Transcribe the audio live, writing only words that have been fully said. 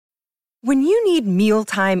When you need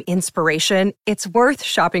mealtime inspiration, it's worth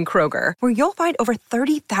shopping Kroger, where you'll find over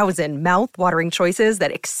 30,000 mouth-watering choices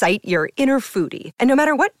that excite your inner foodie. And no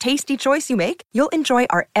matter what tasty choice you make, you'll enjoy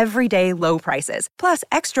our everyday low prices, plus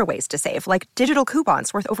extra ways to save, like digital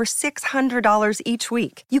coupons worth over $600 each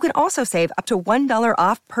week. You can also save up to $1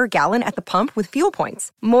 off per gallon at the pump with fuel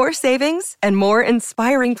points. More savings and more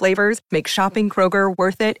inspiring flavors make shopping Kroger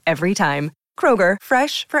worth it every time. Kroger,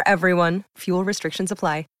 fresh for everyone. Fuel restrictions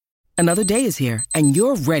apply. Another day is here, and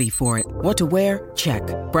you're ready for it. What to wear? Check.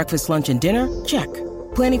 Breakfast, lunch, and dinner? Check.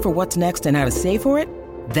 Planning for what's next and how to save for it?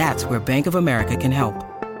 That's where Bank of America can help.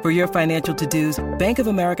 For your financial to-dos, Bank of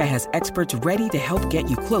America has experts ready to help get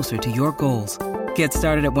you closer to your goals. Get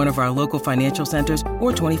started at one of our local financial centers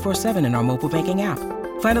or 24/7 in our mobile banking app.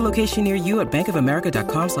 Find a location near you at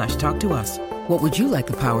bankofamerica.com/talktous. What would you like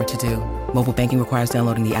the power to do? Mobile banking requires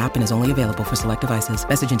downloading the app and is only available for select devices.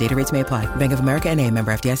 Message and data rates may apply. Bank of America N.A.,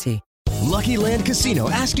 member FDIC. Lucky Land Casino,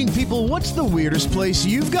 asking people, what's the weirdest place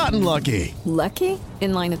you've gotten lucky? Lucky?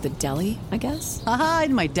 In line at the deli, I guess? Aha,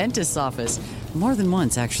 in my dentist's office. More than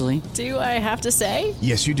once, actually. Do I have to say?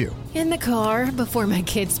 Yes, you do. In the car before my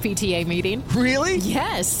kids' PTA meeting. Really?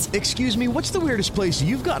 Yes. Excuse me, what's the weirdest place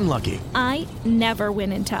you've gotten lucky? I never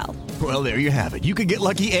win and tell. Well, there you have it. You can get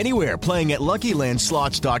lucky anywhere, playing at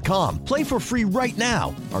LuckyLandSlots.com. Play for free right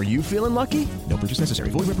now. Are you feeling lucky? No purchase necessary.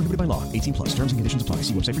 Void where prohibited by law. 18 plus. Terms and conditions apply.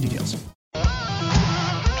 See website for details.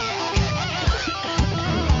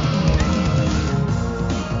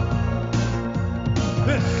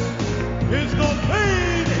 This is the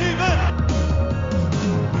main event.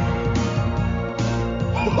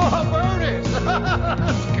 Bonus!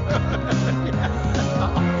 That's good. Yeah.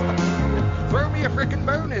 Throw me a freaking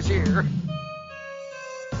bonus here.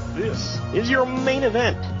 This is your main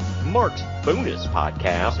event, Mark's Bonus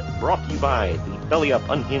Podcast, brought to you by the Belly Up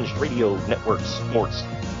Unhinged Radio Network Sports.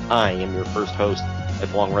 I am your first host,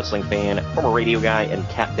 lifelong wrestling fan, former radio guy, and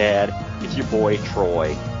cat dad. It's your boy,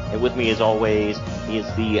 Troy. And with me, as always, he is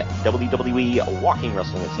the WWE Walking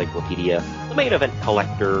Wrestling Encyclopedia, the main event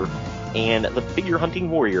collector, and the figure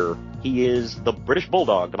hunting warrior. He is the British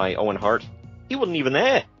Bulldog to my Owen Hart. He wasn't even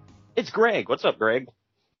there. It's Greg. What's up, Greg?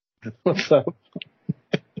 What's up?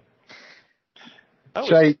 I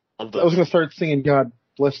was going to start singing God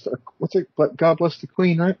Bless the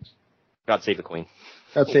Queen, right? God Save the Queen.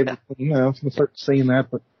 God Save the Queen. Yeah, I was going to start singing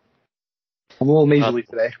that, but I'm a little nasally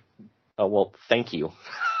today. Oh, well, thank you.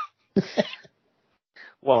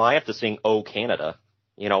 Well, I have to sing Oh Canada,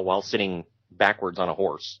 while sitting backwards on a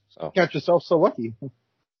horse. So. You got yourself so lucky.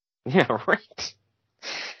 Yeah, right.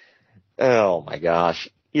 Oh, my gosh.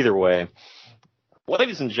 Either way,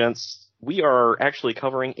 ladies and gents, we are actually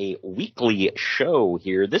covering a weekly show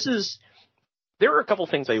here. There are a couple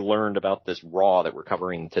things I learned about this Raw that we're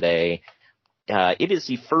covering today. It is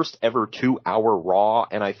the first ever 2-hour Raw,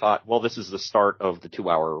 and I thought, well, this is the start of the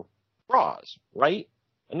 2-hour Raws, right?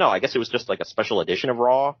 No, I guess it was just like a special edition of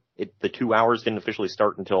Raw. The 2 hours didn't officially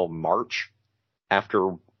start until March I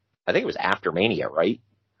think it was after Mania, right?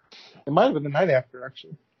 It might have been the night after,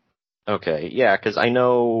 actually. Okay, yeah, because I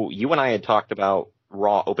know you and I had talked about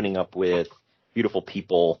Raw opening up with Beautiful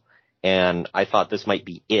People, and I thought this might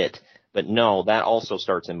be it. But no, that also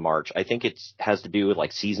starts in March. I think it has to do with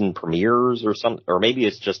like season premieres or something, or maybe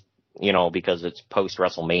it's just, because it's post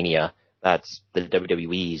WrestleMania. That's the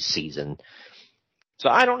WWE's season. So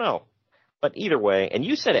I don't know. But either way, and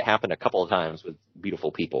you said it happened a couple of times with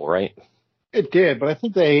Beautiful People, right? It did, but I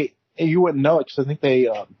think you wouldn't know it because I think they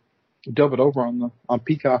dub it over on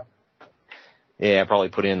Peacock. Yeah, probably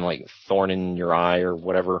put in like Thorn in Your Eye or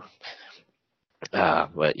whatever.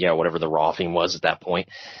 But yeah, whatever the Raw theme was at that point.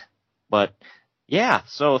 But yeah,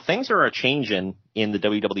 so things are changing in the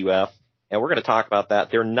WWF, and we're going to talk about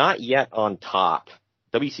that. They're not yet on top.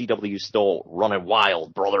 WCW is still running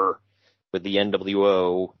wild, brother, with the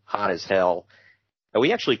NWO hot as hell. And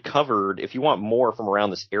we actually covered, if you want more from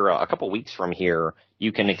around this era, a couple weeks from here,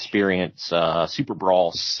 you can experience Super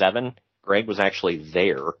Brawl 7. Greg was actually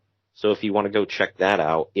there. So if you want to go check that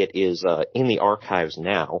out, it is in the archives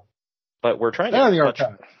now. But we're trying to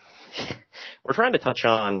touch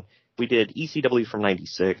on, we did ECW from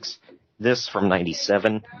 96, this from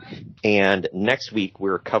 97, and next week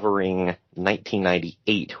we're covering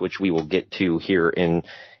 1998, which we will get to here in,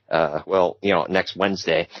 next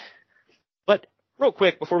Wednesday. But real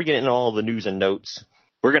quick, before we get into all the news and notes,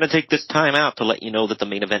 we're going to take this time out to let you know that the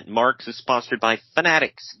Main Event Marks is sponsored by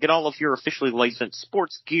Fanatics. Get all of your officially licensed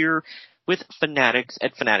sports gear with Fanatics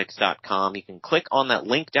at Fanatics.com. You can click on that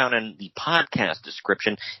link down in the podcast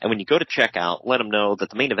description, and when you go to checkout, let them know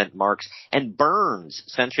that the Main Event Marks and Burns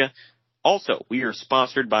sent you. Also, we are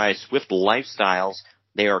sponsored by Swift Lifestyles.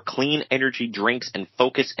 They are clean energy drinks and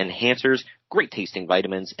focus enhancers, great tasting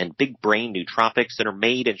vitamins, and big brain nootropics that are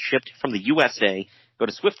made and shipped from the USA. Go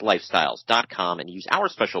to swiftlifestyles.com and use our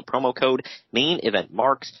special promo code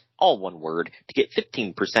MainEventMarks, all one word, to get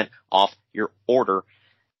 15% off your order.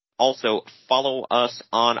 Also, follow us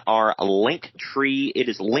on our link tree. It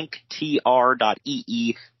is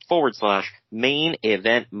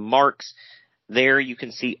linktr.ee/MainEventMarks. There you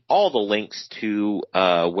can see all the links to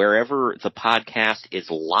wherever the podcast is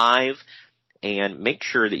live. And make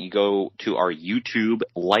sure that you go to our YouTube,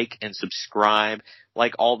 like and subscribe,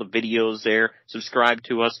 like all the videos there, subscribe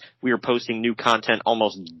to us. We are posting new content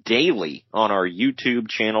almost daily on our YouTube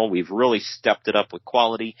channel. We've really stepped it up with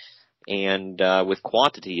quality and with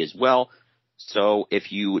quantity as well. So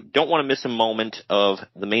if you don't want to miss a moment of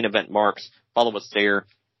the Main Event Marks, follow us there.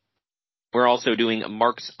 We're also doing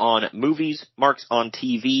Marks on Movies, Marks on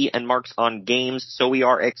TV, and Marks on Games. So we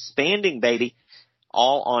are expanding, baby,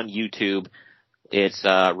 all on YouTube. It's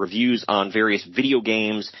reviews on various video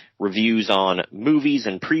games, reviews on movies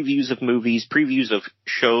and previews of movies, previews of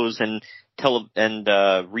shows and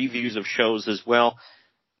reviews of shows as well.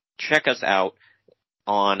 Check us out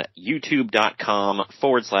on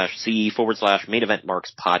youtube.com/C/Main Event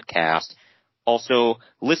Marks podcast. Also,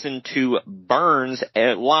 listen to Burns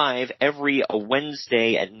live every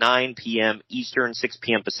Wednesday at 9 p.m. Eastern, 6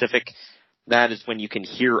 p.m. Pacific. That is when you can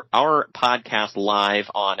hear our podcast live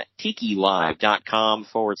on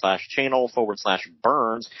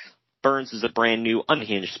tikilive.com/channel/Burns. Burns is a brand new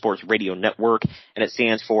Unhinged Sports Radio Network, and it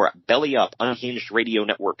stands for Belly Up Unhinged Radio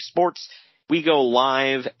Network Sports. We go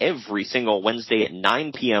live every single Wednesday at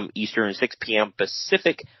 9 p.m. Eastern, 6 p.m.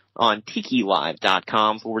 Pacific on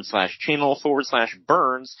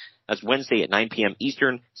tikilive.com/channel/Burns. That's Wednesday at 9 p.m.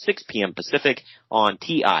 Eastern, 6 p.m. Pacific on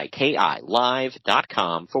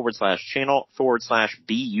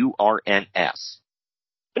tikilive.com/channel/BURNS.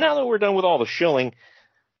 But now that we're done with all the shilling,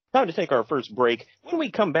 time to take our first break. When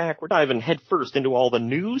we come back, we're diving headfirst into all the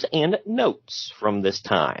news and notes from this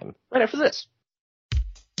time. Right after this.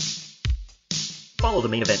 Follow the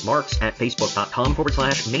Main Event Marks at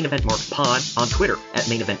Facebook.com/Main Event Marks Pod, on Twitter at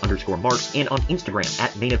Main Event _Marks, and on Instagram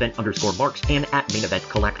at Main Event _Marks and at Main Event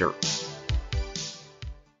Collector.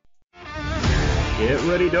 Get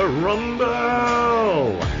ready to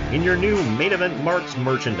rumble in your new Main Event Marks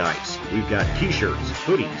merchandise. We've got t-shirts,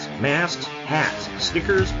 hoodies, masks, hats,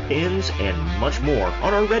 stickers, pins, and much more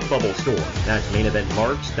on our Redbubble store. That's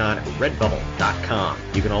maineventmarks.redbubble.com.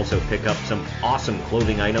 You can also pick up some awesome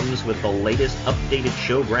clothing items with the latest updated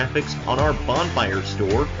show graphics on our Bonfire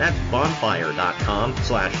store. That's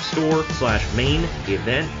bonfire.com/store/Main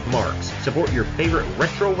Event Marks. Support your favorite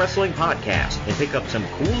retro wrestling podcast and pick up some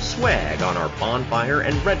cool swag on our Bonfire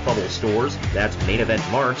and Redbubble stores. That's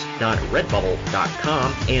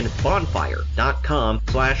maineventmarks.redbubble.com and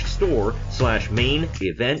bonfire.com/store/Main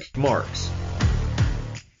Event Marks.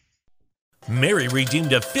 Mary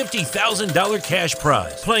redeemed a $50,000 cash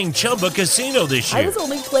prize playing Chumba Casino this year. I was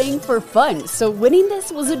only playing for fun, so winning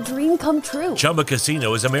this was a dream come true. Chumba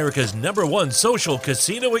Casino is America's #1 social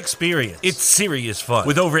casino experience. It's serious fun.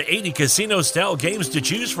 With over 80 casino-style games to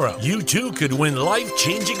choose from, you too could win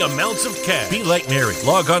life-changing amounts of cash. Be like Mary.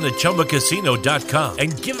 Log on to ChumbaCasino.com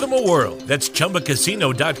and give them a whirl. That's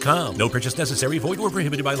ChumbaCasino.com. No purchase necessary. Void where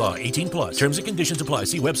prohibited by law. 18+. Terms and conditions apply.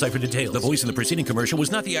 See website for details. The voice in the preceding commercial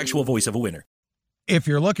was not the actual voice of a winner. If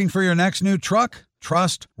you're looking for your next new truck,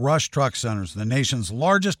 trust Rush Truck Centers, the nation's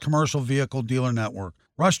largest commercial vehicle dealer network.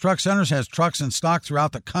 Rush Truck Centers has trucks in stock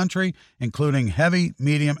throughout the country, including heavy,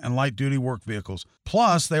 medium, and light-duty work vehicles.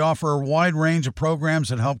 Plus, they offer a wide range of programs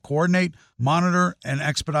that help coordinate, monitor, and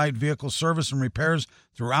expedite vehicle service and repairs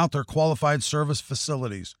throughout their qualified service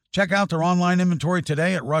facilities. Check out their online inventory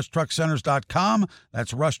today at rushtruckcenters.com.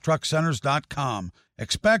 That's rushtruckcenters.com.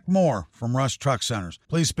 Expect more from Rush Truck Centers.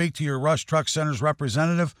 Please speak to your Rush Truck Centers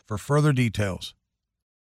representative for further details.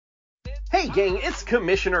 Hey gang, it's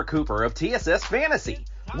Commissioner Cooper of TSS Fantasy.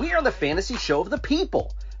 We are the fantasy show of the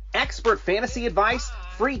people. Expert fantasy advice,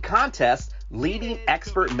 free contests, leading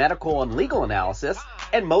expert medical and legal analysis,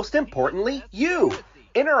 and most importantly, you.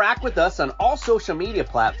 Interact with us on all social media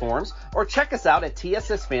platforms or check us out at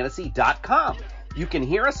tssfantasy.com. You can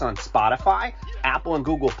hear us on Spotify, Apple and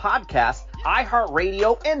Google Podcasts,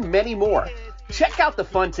 iHeartRadio, and many more. Check out the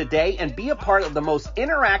fun today and be a part of the most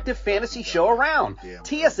interactive fantasy show around.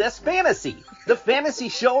 TSS Fantasy, the fantasy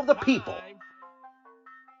show of the people.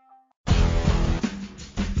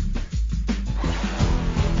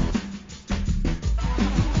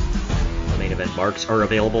 The Main Event Marks are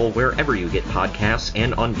available wherever you get podcasts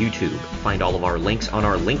and on YouTube. Find all of our links on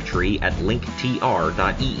our link tree at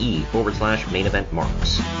linktr.ee/Main Event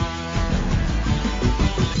Marks.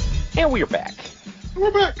 And we are back.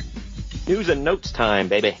 We're back. News and notes time,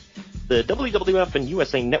 baby. The WWF and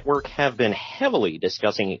USA Network have been heavily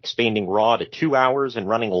discussing expanding Raw to 2 hours and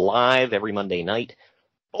running live every Monday night.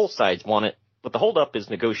 Both sides want it, but the holdup is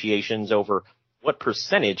negotiations over what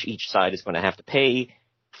percentage each side is going to have to pay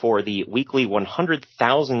for the weekly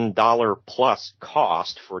 $100,000 plus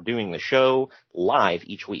cost for doing the show live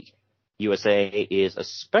each week. USA is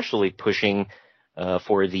especially pushing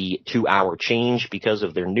for the 2-hour change because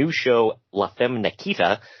of their new show, La Femme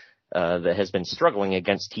Nikita, that has been struggling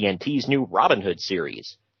against TNT's new Robin Hood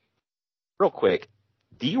series. Real quick,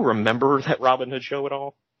 do you remember that Robin Hood show at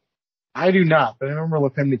all? I do not, but I remember La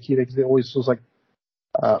Femme Nikita because it always was like,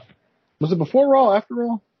 was it before Raw, after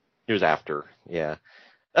Raw? It was after, yeah.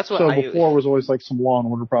 That's what. So before was always like some Law and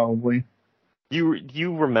Order, probably.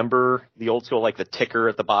 You remember the old school, like the ticker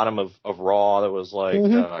at the bottom of Raw that was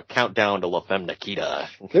like countdown to La Femme Nikita.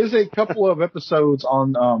 There's a couple of episodes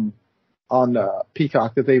on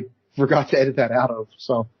Peacock that they forgot to edit that out of.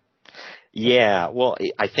 So. Yeah, well,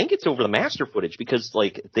 I think it's over the master footage because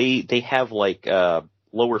like they have like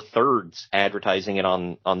lower thirds advertising it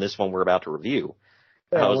on this one we're about to review.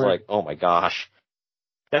 Yeah, I was like, oh my gosh.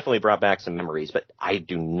 Definitely brought back some memories, but I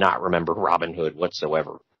do not remember Robin Hood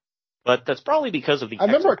whatsoever. But that's probably because of the I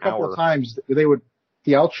remember a couple of times they would,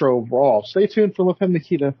 the outro of Raw, stay tuned for La Femme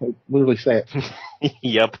Nikita. They literally say it.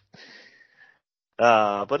 Yep.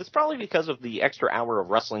 But it's probably because of the extra hour of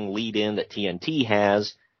wrestling lead-in that TNT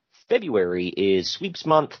has. February is sweeps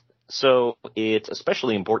month, so it's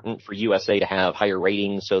especially important for USA to have higher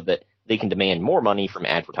ratings so that they can demand more money from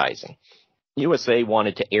advertising. USA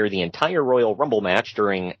wanted to air the entire Royal Rumble match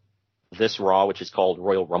during this Raw, which is called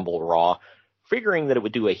Royal Rumble Raw. Figuring that it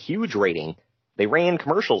would do a huge rating, they ran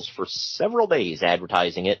commercials for several days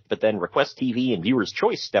advertising it, but then Request TV and Viewers'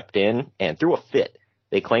 Choice stepped in and threw a fit.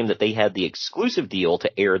 They claimed that they had the exclusive deal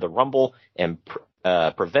to air the Rumble and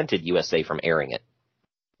prevented USA from airing it.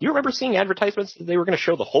 Do you remember seeing advertisements that they were going to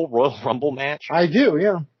show the whole Royal Rumble match? I do,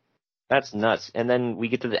 yeah. That's nuts. And then we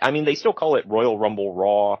get to they still call it Royal Rumble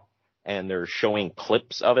Raw, and they're showing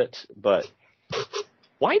clips of it, but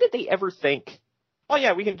why did they ever think, oh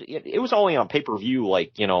yeah, we can, it was only on pay-per-view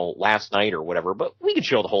like, last night or whatever, but we could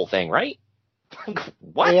show the whole thing, right?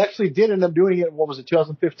 What? They actually did end up doing it,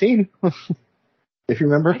 2015? If you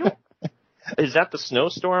remember. Is that the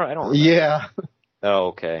snowstorm? I don't remember. Yeah. Oh,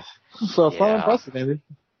 okay. So it's not unprecedented.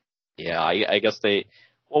 Yeah, I guess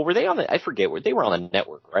were they on I forget, they were on the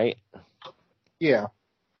network, right? Yeah.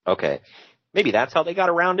 Okay. Maybe that's how they got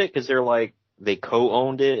around it, because they're like, they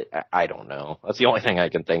co-owned it. I don't know. That's the only thing I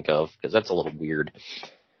can think of, because that's a little weird.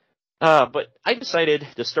 But I decided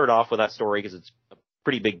to start off with that story because it's a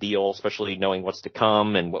pretty big deal, especially knowing what's to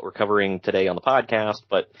come and what we're covering today on the podcast.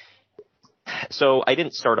 But so I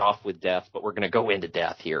didn't start off with death, but we're going to go into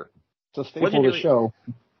death here. It's a staple of the show.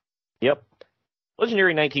 Yep.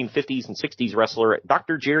 Legendary 1950s and 60s wrestler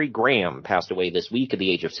Dr. Jerry Graham passed away this week at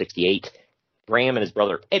the age of 68. Graham and his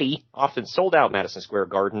brother Eddie often sold out Madison Square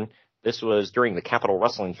Garden. This was during the Capital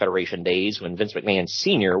Wrestling Federation days when Vince McMahon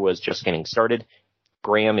Sr. was just getting started.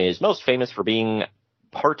 Graham is most famous for being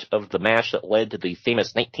part of the match that led to the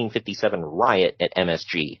famous 1957 riot at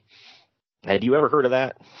MSG. Had you ever heard of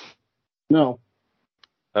that? No.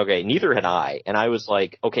 Okay, neither had I. And I was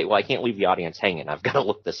like, okay, well, I can't leave the audience hanging. I've got to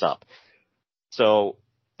look this up. So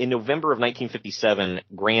in November of 1957,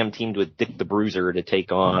 Graham teamed with Dick the Bruiser to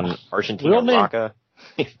take on Argentina Rocca.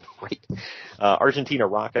 Right. Argentina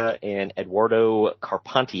Rocca and Eduardo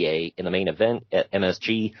Carpentier in the main event at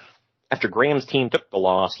MSG. After Graham's team took the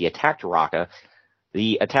loss, he attacked Rocca.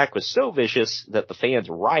 The attack was so vicious that the fans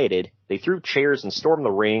rioted. They threw chairs and stormed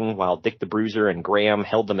the ring while Dick the Bruiser and Graham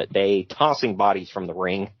held them at bay, tossing bodies from the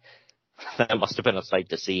ring. That must have been a sight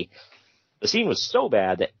to see. The scene was so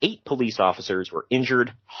bad that 8 police officers were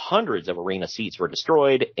injured, hundreds of arena seats were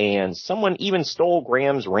destroyed, and someone even stole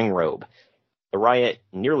Graham's ring robe. The riot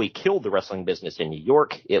nearly killed the wrestling business in New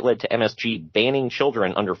York. It led to MSG banning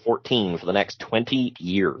children under 14 for the next 20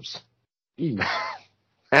 years.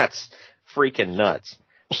 That's freaking nuts.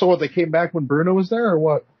 So what, they came back when Bruno was there, or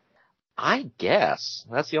what? I guess.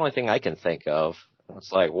 That's the only thing I can think of.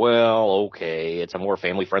 It's like, well, okay, it's a more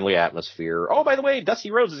family-friendly atmosphere. Oh, by the way,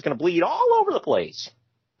 Dusty Rhodes is going to bleed all over the place.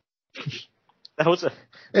 It's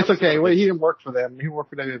okay. Well, he didn't work for them. He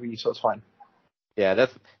worked for WWE, so it's fine. Yeah,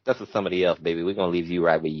 that's with somebody else, baby. We're going to leave you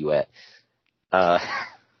right where you at.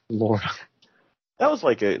 Lord. That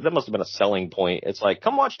must have been a selling point. It's like,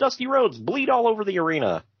 come watch Dusty Rhodes bleed all over the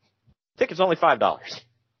arena. Ticket's only $5.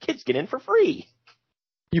 Kids get in for free.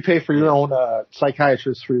 You pay for your own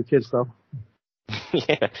psychiatrist for your kids, though.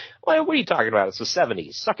 Yeah. Well, what are you talking about? It's the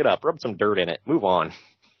 70s. Suck it up. Rub some dirt in it. Move on.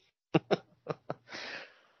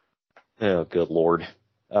 Oh, good Lord.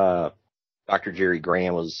 Dr. Jerry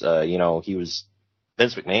Graham was, he was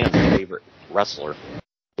Vince McMahon's favorite wrestler.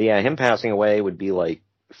 Yeah, him passing away would be like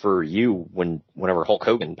for you whenever Hulk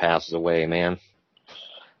Hogan passes away, man.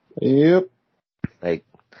 Yep. Like,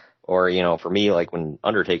 or, for me, like when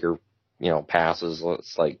Undertaker, passes,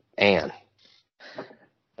 it's like, man,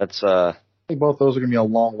 that's, I think both those are going to be a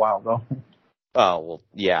long while, though. Oh, well,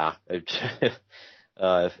 yeah.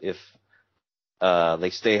 If they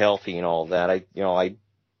stay healthy and all that,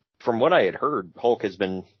 from what I had heard, Hulk has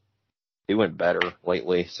been doing better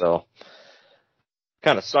lately, so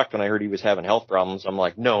kind of sucked when I heard he was having health problems. I'm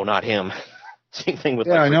like, no, not him. Same thing with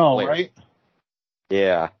I know, Flair. right?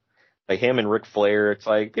 Yeah. Like him and Ric Flair, it's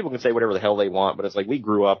like people can say whatever the hell they want, but it's like we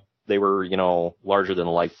grew up, they were, larger than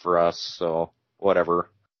life for us, so whatever.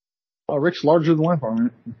 Oh, Rick's larger than life,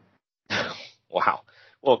 aren't it? Wow.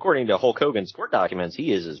 Well, according to Hulk Hogan's court documents,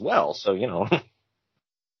 he is as well, so,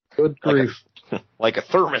 Good grief. Like a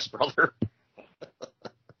thermos, brother.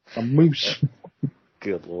 A moose.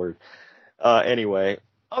 Good Lord. Anyway,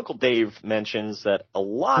 Uncle Dave mentions that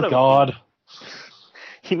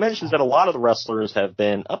he mentions that a lot of the wrestlers have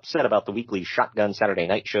been upset about the weekly Shotgun Saturday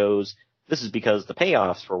night shows. This is because the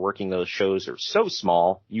payoffs for working those shows are so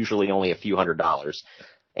small, usually only a few $100s,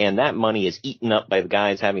 and that money is eaten up by the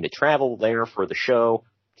guys having to travel there for the show,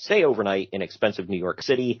 stay overnight in expensive New York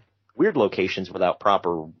City, weird locations without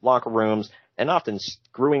proper locker rooms, and often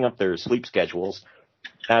screwing up their sleep schedules.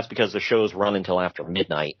 That's because the shows run until after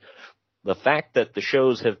midnight. The fact that the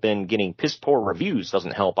shows have been getting piss-poor reviews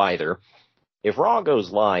doesn't help either. If Raw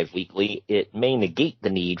goes live weekly, it may negate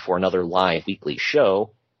the need for another live weekly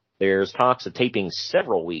show. There's talks of taping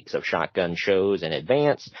several weeks of Shotgun shows in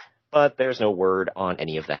advance, but there's no word on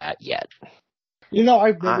any of that yet.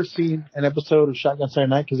 I've never seen an episode of Shotgun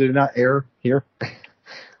Saturday Night because they did not air here.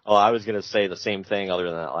 Oh, I was going to say the same thing other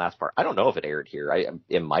than that last part. I don't know if it aired here.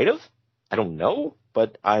 It might have. I don't know.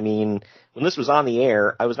 But, when this was on the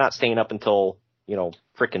air, I was not staying up until,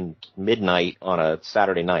 frickin' midnight on a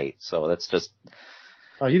Saturday night. So that's just...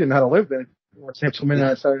 Oh, you didn't know how to live then. You weren't staying up till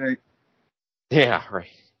midnight Saturday night. Yeah, right.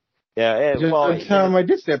 Yeah, the time I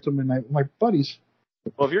did stay up till midnight with my buddies.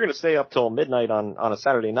 Well, if you're going to stay up till midnight on a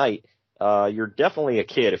Saturday night, you're definitely a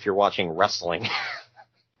kid if you're watching wrestling.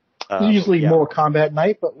 Usually more combat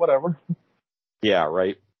night, but whatever. Yeah,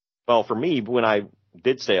 right. Well, for me, when I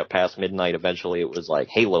did stay up past midnight, eventually it was like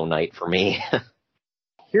Halo night for me.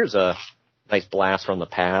 Here's a nice blast from the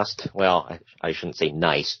past. Well, I shouldn't say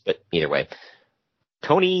nice, but either way.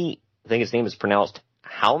 Tony, I think his name is pronounced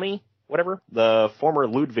Halmy, whatever, the former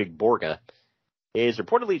Ludwig Borga, is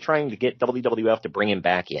reportedly trying to get WWF to bring him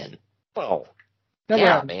back in. Well,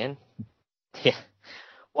 yeah, man. Yeah.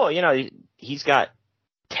 Well, he's got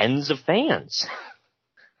tens of fans.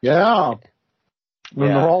 Yeah. And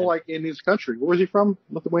they're all like in his country. Where is he from?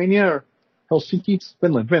 Lithuania or Helsinki?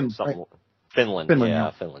 Finland. Right?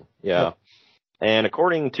 Finland. Yeah. And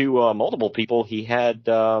according to multiple people, he had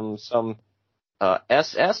some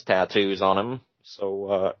SS tattoos on him.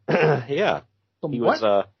 So, yeah. Some he what?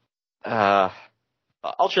 was,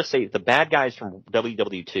 I'll just say the bad guys from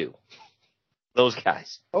WW2. Those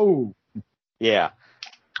guys. Oh. Yeah.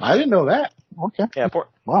 I didn't know that. Okay. Yeah.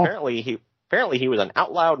 Wow. Apparently he was an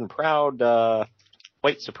out loud and proud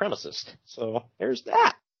white supremacist. So there's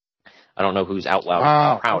that. I don't know who's out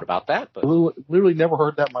loud and proud about that, but literally never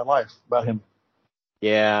heard that in my life about him.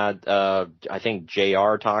 Yeah, I think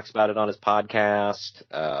JR talks about it on his podcast.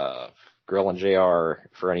 Grill and JR,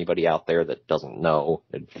 for anybody out there that doesn't know,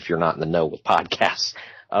 if you're not in the know with podcasts.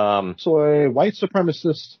 So a white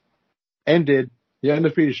supremacist ended the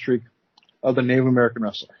undefeated streak of the Native American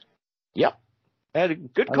wrestler. Yep. Had a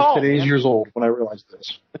good call. I was 8 years old when I realized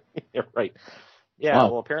this. Yeah, right. Yeah,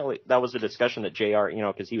 wow. Well, apparently that was a discussion that JR,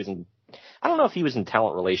 because he was in, I don't know if he was in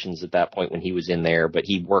talent relations at that point when he was in there, but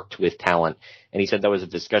he worked with talent, and he said that was a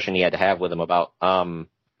discussion he had to have with him about,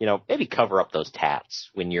 maybe cover up those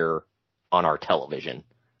tats when you're on our television.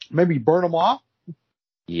 Maybe burn them off?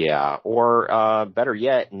 Yeah, or better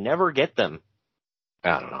yet, never get them.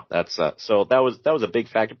 I don't know. That's so that was a big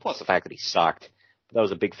factor, plus the fact that he sucked. That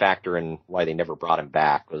was a big factor in why they never brought him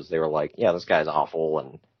back, was they were like, yeah, this guy's awful,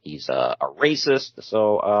 and he's a racist.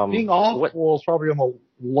 So being awful is probably on the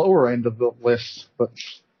lower end of the list, but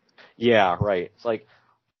yeah, right. It's like,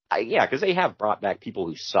 because they have brought back people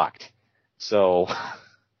who sucked. So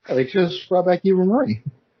they just brought back Eva Marie.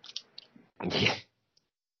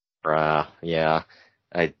 Yeah.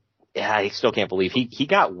 I still can't believe he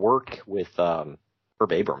got work with Herb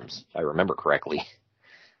Abrams, if I remember correctly.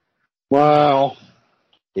 Wow.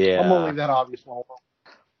 Yeah. I'm only that obvious.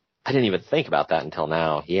 I didn't even think about that until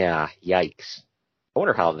now. Yeah, yikes. I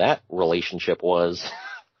wonder how that relationship was.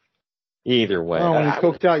 Either way. Well, when you're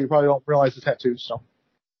coked out, you probably don't realize the tattoos, so.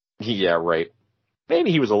 Yeah, right.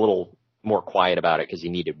 Maybe he was a little more quiet about it because he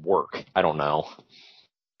needed work. I don't know.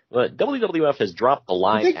 But WWF has dropped the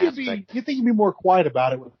live aspect. You think you'd be more quiet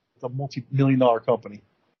about it with a multi-million-dollar company.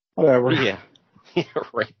 Whatever. Yeah. Yeah,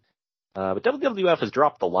 right. But WWF has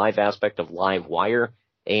dropped the live aspect of Live Wire,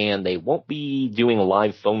 and they won't be doing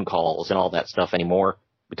live phone calls and all that stuff anymore.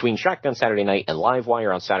 Between Shotgun Saturday Night and Live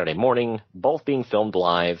Wire on Saturday morning, both being filmed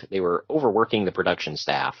live, they were overworking the production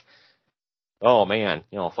staff. Oh, man.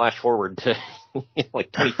 Flash forward to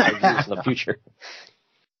like 25 years in the future.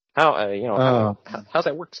 How's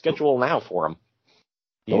that work schedule now for them?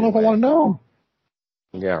 Don't know if I want to know.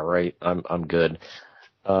 Yeah, right. I'm good.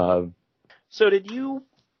 So did you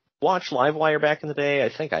watch Livewire back in the day? I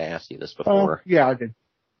think I asked you this before. Yeah, I did.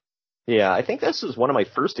 Yeah, I think this was one of my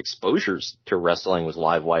first exposures to wrestling was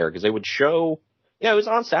Livewire because they would show, it was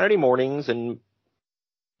on Saturday mornings and,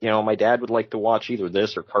 my dad would like to watch either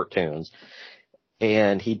this or cartoons.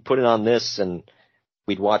 And he'd put it on this and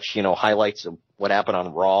we'd watch, highlights of what happened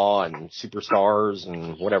on Raw and Superstars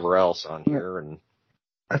and whatever else on here. And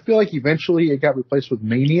I feel like eventually it got replaced with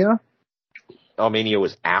Mania. Oh, Mania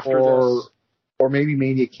was after this? Or maybe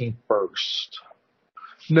Mania came first.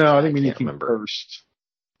 No, I think Mania came first.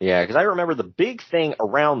 Yeah, because I remember the big thing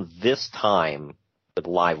around this time with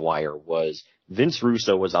Livewire was Vince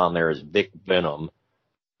Russo was on there as Vic Venom.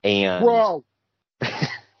 And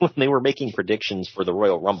when they were making predictions for the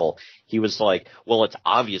Royal Rumble, he was like, well, it's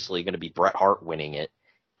obviously going to be Bret Hart winning it.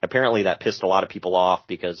 Apparently that pissed a lot of people off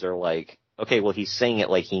because they're like, okay, well, he's saying it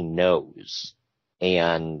like he knows.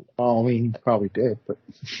 And he probably did, but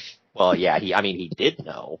well, yeah, he did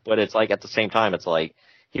know, but it's like at the same time, it's like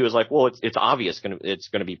he was like, well, it's obvious it's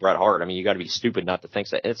gonna be Bret Hart. I mean, you got to be stupid not to think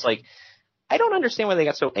so. It's like I don't understand why they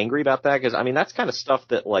got so angry about that because that's kind of stuff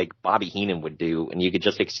that like Bobby Heenan would do, and you could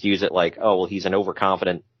just excuse it like, oh, well, he's an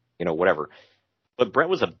overconfident, whatever. But Bret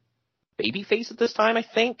was a babyface at this time, I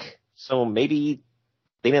think, so maybe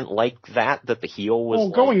they didn't like that the heel was. Well,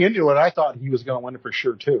 going into it, I thought he was going to win it for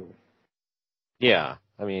sure too. Yeah,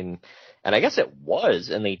 and I guess it was,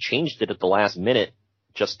 and they changed it at the last minute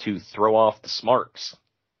just to throw off the smarks.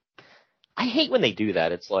 I hate when they do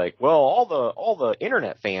that. It's like, well, all the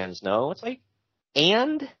internet fans know. It's like,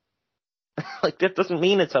 and like that doesn't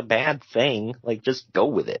mean it's a bad thing. Like, just go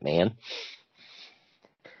with it, man.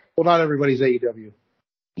 Well, not everybody's AEW.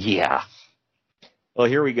 Yeah. Well,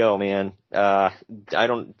 here we go, man.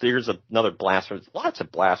 There's another blast. Lots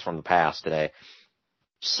of blasts from the past today.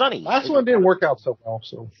 Sunny. Last one didn't work out so well,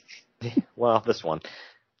 so. Well, this one.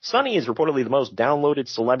 Sunny is reportedly the most downloaded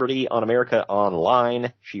celebrity on America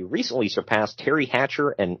Online. She recently surpassed Terry Hatcher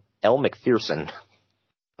and Elle Macpherson.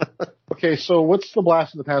 Okay, so what's the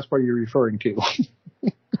blast in the past part you're referring to?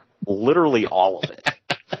 Literally all of it.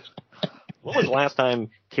 What was the last time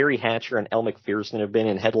Terry Hatcher and Elle Macpherson have been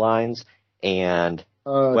in headlines? And,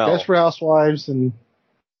 Desperate Housewives and,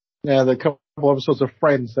 the couple episodes of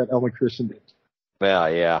Friends that Elle Macpherson did.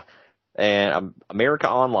 Well, yeah. And America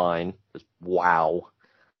Online, wow.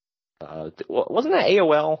 Wasn't that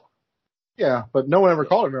AOL? Yeah, but no one ever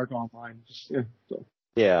called it America Online.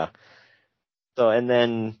 Yeah. So, and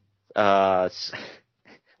then, well,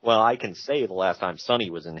 I can say the last time Sunny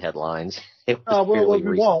was in headlines. It was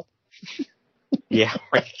we won't. Yeah,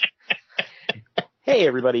 right. Hey,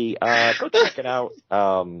 everybody, go check it out.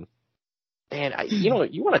 Man, you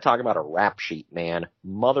want to talk about a rap sheet, man.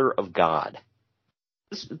 Mother of God.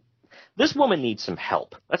 This woman needs some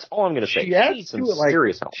help. That's all I'm going to say. She needs some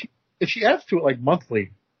serious help. She adds to it like monthly.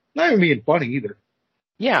 Not even being funny either.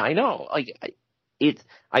 Yeah, I know. Like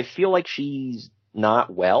I feel like she's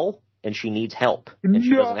not well and she needs help, and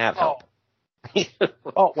she doesn't have help.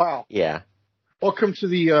 Oh wow. Yeah. Welcome to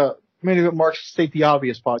the Main Event Marks State the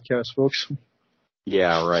Obvious podcast, folks.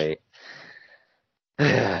 Yeah, right.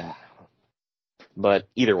 But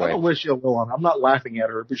either way, I don't wish ill will on her. I'm not laughing at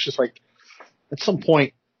her. It's just like at some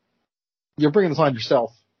point you're bringing this on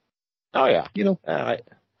yourself. Oh yeah.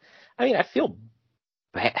 I feel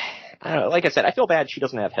bad. Like I said, I feel bad she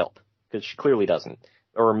doesn't have help because she clearly doesn't,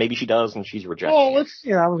 or maybe she does and she's rejecting. Well, I was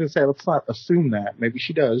going to say, let's not assume that. Maybe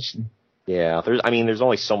she does. Yeah, there's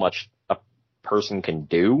only so much a person can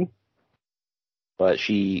do, but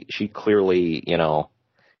she clearly,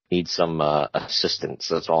 needs some assistance.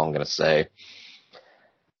 That's all I'm going to say.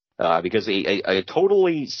 Because a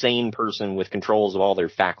totally sane person with controls of all their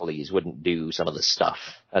faculties wouldn't do some of this stuff.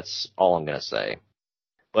 That's all I'm going to say.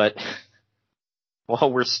 But while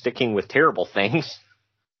we're sticking with terrible things,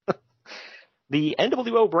 The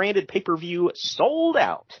NWO branded pay-per-view Sold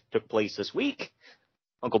Out took place this week.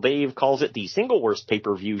 Uncle Dave calls it the single worst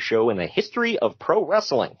pay-per-view show in the history of pro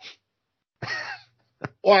wrestling.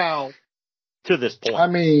 Wow. To this point. I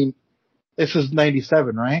mean, this is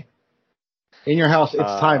 97, right? In Your House, It's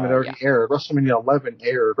Time. It already aired. WrestleMania 11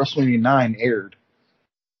 aired. WrestleMania 9 aired.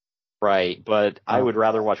 Right, but I would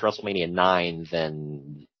rather watch WrestleMania 9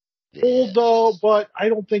 than this. Although, but I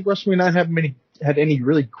don't think WrestleMania 9 had any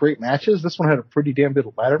really great matches. This one had a pretty damn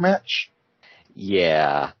good ladder match.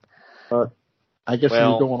 Yeah. But I guess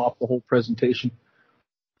you're going off the whole presentation.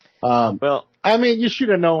 Well, I mean, you should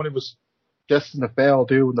have known it was destined to fail,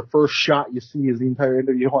 dude. When the first shot you see is the entire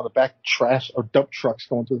interview on the back of trash or dump trucks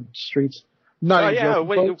going through the streets.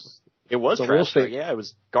 It was trash. Yeah, it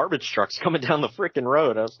was garbage trucks coming down the frickin'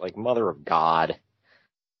 road. I was like, mother of God.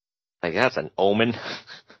 Like, that's an omen.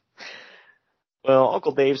 Well,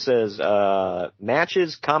 Uncle Dave says,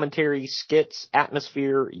 matches, commentary, skits,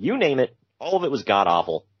 atmosphere, you name it, all of it was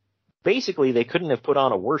god-awful. Basically, they couldn't have put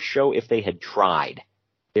on a worse show if they had tried.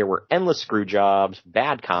 There were endless screw jobs,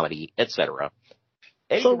 bad comedy, etc.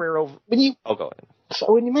 Eddie Guerrero... go ahead.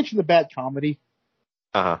 So when you mentioned the bad comedy...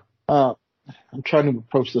 I'm trying to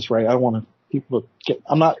approach this right. I don't want people to get...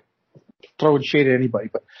 I'm not throwing shade at anybody,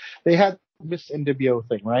 but they had Miss NWO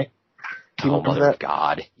thing, right? Oh, mother of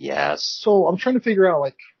God, yes. So I'm trying to figure out,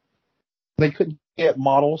 like, they couldn't get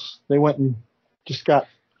models. They went and just got...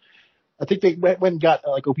 I think they went and got,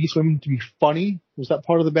 like, obese women to be funny. Was that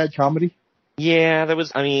part of the bad comedy? Yeah, that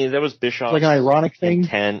was Bischoff's... Like an ironic thing?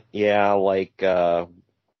 Intent, yeah, like,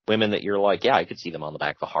 women that you're like, yeah, I could see them on the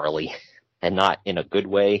back of a Harley. And not in a good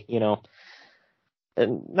way, you know?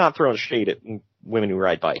 And not throwing shade at women who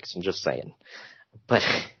ride bikes, I'm just saying. But...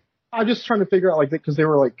 I'm just trying to figure out, like, because they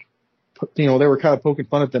were, like, you know, they were kind of poking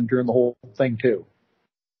fun at them during the whole thing, too.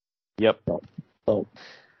 Yep. So.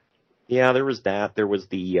 Yeah, there was that. There was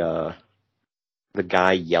the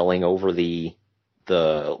guy yelling over the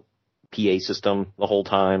PA system the whole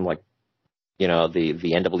time, like, you know, the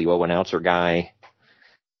NWO announcer guy.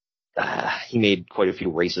 He made quite a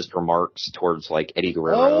few racist remarks towards, like, Eddie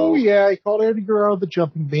Guerrero. Oh, yeah, he called Eddie Guerrero the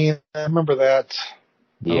jumping bean. I remember that.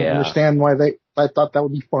 Yeah. I don't understand why I thought that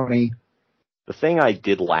would be funny. The thing I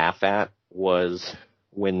did laugh at was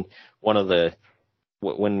when one of the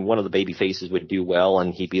baby faces would do well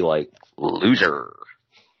and he'd be like, loser.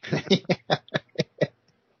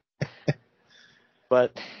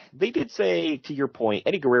 But they did say, to your point,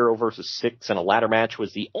 Eddie Guerrero versus Syxx in a ladder match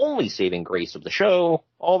was the only saving grace of the show,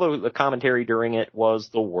 although the commentary during it was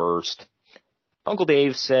the worst. Uncle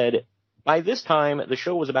Dave said, by this time, the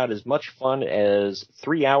show was about as much fun as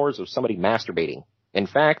 3 hours of somebody masturbating. In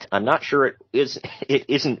fact, I'm not sure it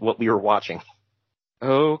isn't what we were watching.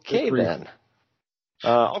 Okay, then.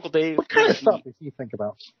 Uncle Dave... What kind of stuff does he think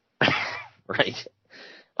about? Right.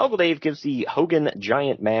 Uncle Dave gives the Hogan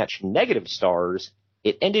Giant match negative stars.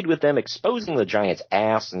 It ended with them exposing the Giant's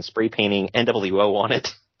ass and spray painting NWO on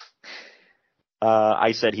it.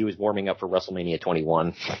 I said he was warming up for WrestleMania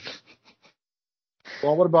 21.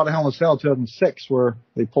 Well, what about Hell in a Cell 2006, where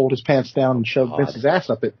they pulled his pants down and shoved Vince's ass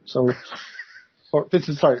up it? So, or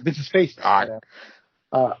Vince's face. I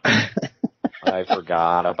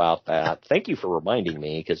forgot about that. Thank you for reminding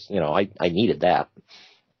me, because, you know, I needed that.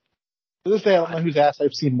 To this day, I don't know whose ass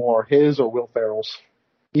I've seen more, his or Will Ferrell's.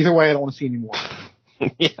 Either way, I don't want to see any more.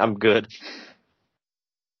 Yeah, I'm good.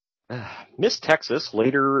 Miss Texas,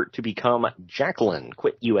 later to become Jacqueline,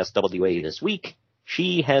 quit USWA this week.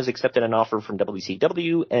 She has accepted an offer from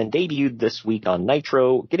WCW and debuted this week on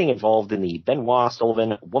Nitro, getting involved in the Benoit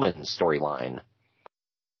Sullivan woman's storyline.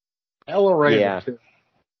 Ella Ray. Yeah,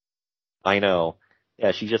 I know.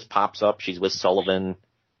 Yeah, she just pops up. She's with Sullivan.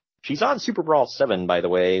 She's on Super Brawl 7, by the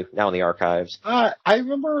way, now in the archives. I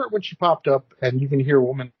remember when she popped up, and you can hear a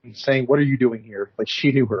woman saying, "What are you doing here?" Like,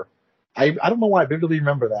 she knew her. I don't know why I vividly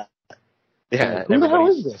remember that. Yeah. Who the hell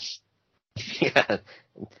is this? Yeah.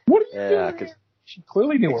 What are you doing here? She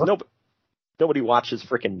clearly knew her. Nobody watches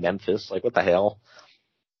frickin' Memphis. Like, what the hell?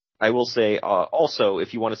 I will say, also,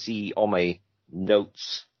 if you want to see all my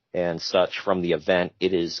notes and such from the event,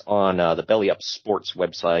 it is on the Belly Up Sports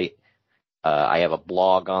website. I have a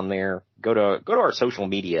blog on there. Go to our social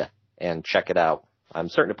media and check it out. I'm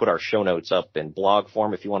starting to put our show notes up in blog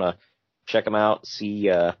form if you want to check them out, see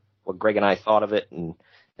what Greg and I thought of it, and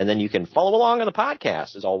then you can follow along on the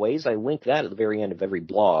podcast. As always, I link that at the very end of every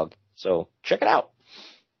blog, so check it out.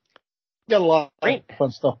 Got a lot of fun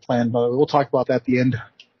stuff planned, but we'll talk about that at the end.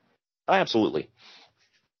 Absolutely.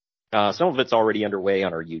 Some of it's already underway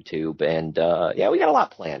on our YouTube, and yeah, we got a lot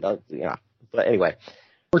planned. Yeah, but anyway.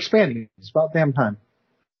 We're expanding. It's about damn time.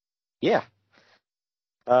 Yeah.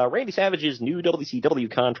 Randy Savage's new WCW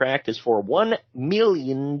contract is for $1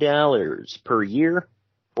 million per year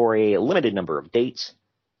for a limited number of dates.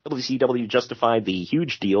 WCW justified the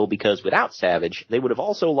huge deal because without Savage, they would have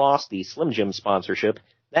also lost the Slim Jim sponsorship.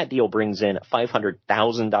 That deal brings in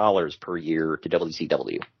 $500,000 per year to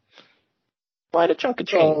WCW. Quite a chunk of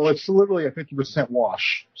change. Oh, it's literally a 50%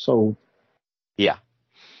 wash. So, yeah.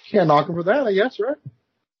 Can't knock him for that, I guess, right?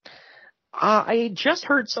 I just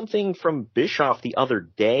heard something from Bischoff the other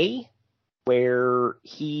day where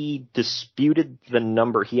he disputed the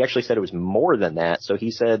number. He actually said it was more than that. So he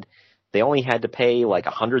said they only had to pay like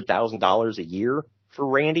 $100,000 a year for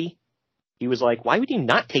Randy. He was like, why would you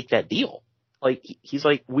not take that deal? Like, he's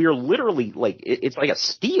like, we're literally like, it's like a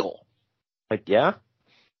steal. Like, yeah.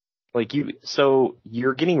 Like so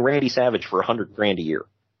you're getting Randy Savage for $100,000 a year.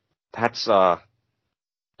 That's,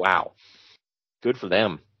 wow. Good for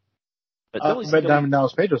them. But I bet Diamond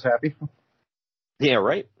Dallas Page was happy. Yeah,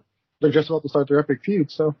 right. They're just about to start their epic feud,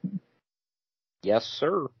 so. Yes,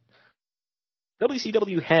 sir.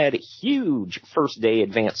 WCW had huge first day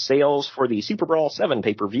advance sales for the Super Brawl 7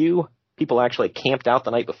 pay-per-view. People actually camped out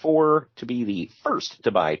the night before to be the first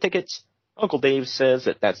to buy tickets. Uncle Dave says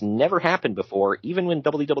that that's never happened before, even when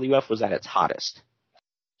WWF was at its hottest.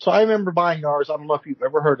 So I remember buying ours. I don't know if you've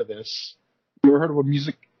ever heard of this. You ever heard of a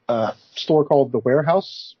music store called The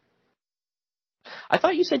Warehouse? I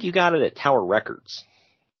thought you said you got it at Tower Records.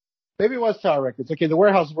 Maybe it was Tower Records. Okay, The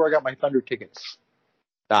Warehouse is where I got my Thunder tickets.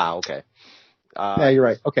 Ah, okay. Yeah, you're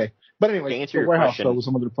right. Okay. But anyway, The Warehouse, question, though, was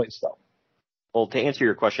some other place, though. Well, to answer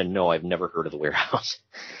your question, no, I've never heard of The Warehouse.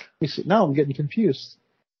 You see, now I'm getting confused.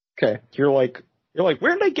 Okay. You're like,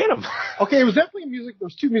 where did I get them? Okay, it was definitely music. There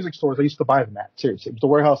was two music stores I used to buy them at. Seriously. It was The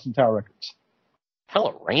Warehouse and Tower Records.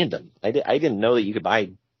 Hella random. I didn't know that you could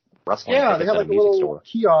buy wrestling tickets at they had like a music little store.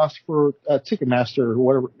 Kiosk for Ticketmaster or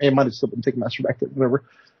whatever. It might have still been Ticketmaster back then, whatever.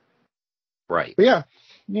 Right. But yeah,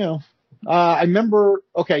 you know. I remember,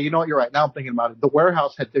 okay, you know what, you're right. Now I'm thinking about it. The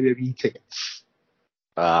Warehouse had WWE tickets.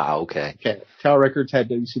 Okay. Okay. Tower Records had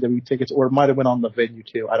WCW tickets, or it might have went on the venue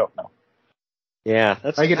too. I don't know. Yeah,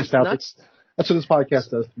 I get it now. That's what this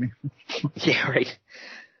podcast does to me. Yeah, right.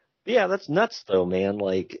 Yeah, that's nuts though, man.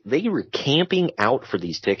 Like, they were camping out for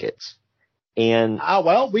these tickets. And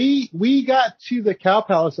well, we got to the Cow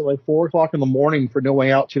Palace at like 4:00 in the morning for No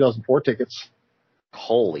Way Out 2004 tickets.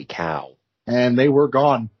 Holy cow. And they were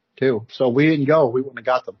gone too. So we didn't go. We wouldn't have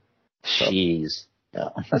got them. Jeez. Yeah.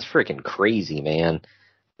 That's freaking crazy, man.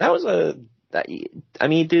 That was I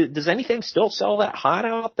mean, does anything still sell that hot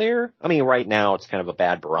out there? I mean, right now it's kind of a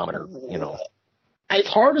bad barometer, you know. It's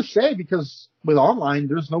hard to say because with online,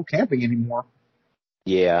 there's no camping anymore.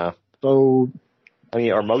 Yeah. So, I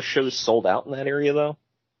mean, are most shows sold out in that area though?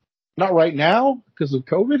 Not right now because of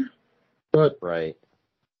COVID, but right.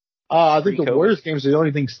 I think the Warriors games are the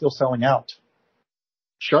only thing still selling out.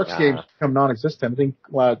 Sharks games become non-existent. I think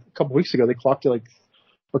a couple weeks ago they clocked it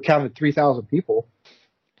counted 3,000 people.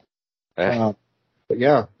 But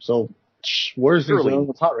yeah, so Warriors games are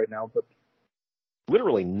what's hot right now. But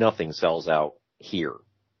literally nothing sells out here.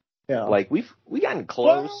 Yeah, like we gotten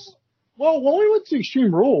close. Well, when we went to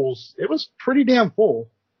Extreme Rules, it was pretty damn full.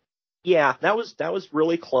 Yeah, that was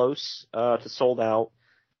really close to sold out.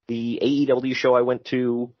 The AEW show I went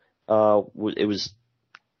to, it was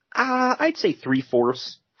I'd say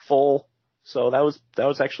 3/4 full. So that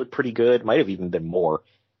was actually pretty good. Might have even been more.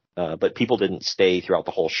 But people didn't stay throughout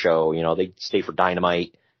the whole show. You know, they'd stay for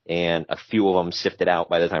Dynamite, and a few of them sifted out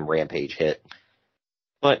by the time Rampage hit.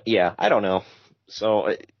 But yeah, I don't know.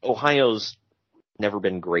 So Ohio's never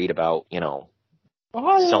been great about, you know,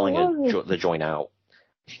 selling the joint out.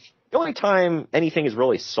 The only time anything is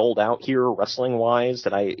really sold out here, wrestling-wise,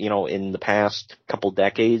 that in the past couple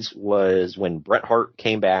decades was when Bret Hart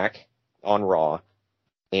came back on Raw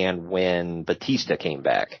and when Batista came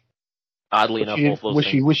back. Oddly enough, both those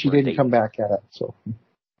things wish he didn't come back at it. So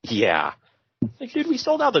yeah, like, dude, we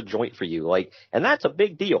sold out the joint for you, and that's a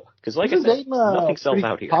big deal because, like I said, nothing sells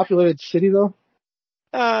out here. Populated city though.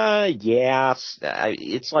 Yeah,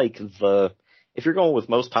 it's like if you're going with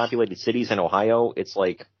most populated cities in Ohio, it's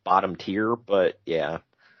like bottom tier, but yeah,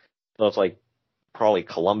 so it's like probably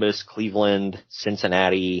Columbus, Cleveland,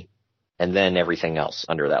 Cincinnati, and then everything else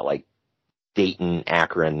under that, like Dayton,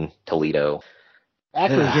 Akron, Toledo.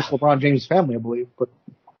 Akron is just LeBron James' family, I believe, but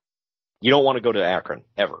you don't want to go to Akron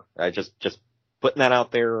ever. Just putting that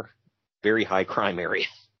out there. Very high crime area.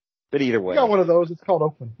 But either way, we got one of those. It's called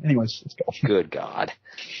Oakland. Anyways, let's go. Good God.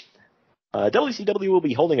 WCW will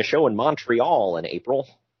be holding a show in Montreal in April.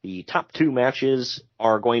 The top two matches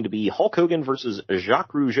are going to be Hulk Hogan versus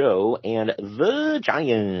Jacques Rougeau and The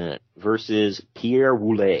Giant versus Pierre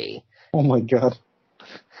Woulet. Oh my God.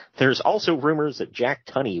 There's also rumors that Jack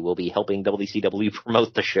Tunney will be helping WCW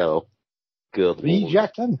promote the show. Good The Lord.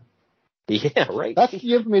 Jack Tunney. Yeah, right. That's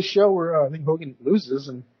the infamous show where I think Hogan loses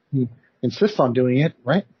and he insists on doing it,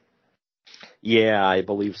 right? Yeah, I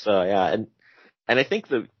believe so. Yeah, and I think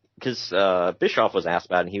because Bischoff was asked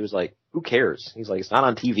about it, and he was like, "Who cares?" He's like, "It's not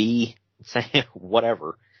on TV. Say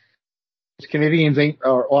whatever." Canadians ain't.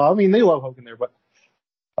 Well, I mean, they love Hogan there, but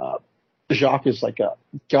Jacques is like a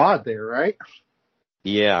god there, right?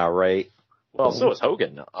 Yeah, right. Well, so is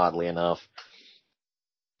Hogan, oddly enough.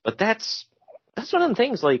 But that's one of the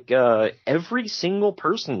things. Like every single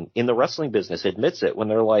person in the wrestling business admits it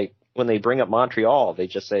when they bring up Montreal. They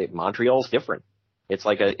just say Montreal's different. It's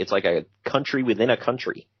like a country within a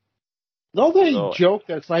country. No, they joke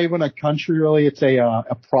that it's not even a country really. It's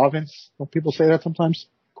a province. Don't people say that sometimes?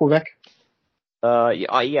 Quebec.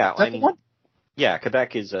 Yeah. I mean, yeah,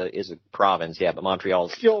 Quebec is a province. Yeah, but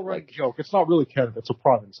Montreal's still a joke. It's not really Canada. It's a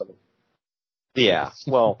province of it. Yeah.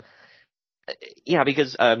 Well. Yeah,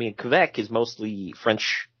 because I mean Quebec is mostly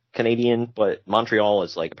French Canadian, but Montreal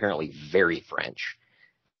is like apparently very French.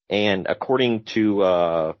 And according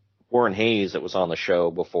to Warren Hayes that was on the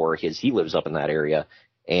show before, he lives up in that area,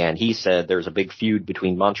 and he said there's a big feud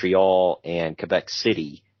between Montreal and Quebec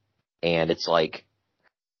City, and it's like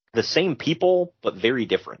the same people but very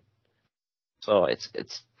different. So it's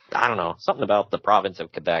I don't know, something about the province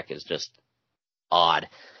of Quebec is just odd.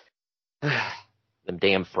 Them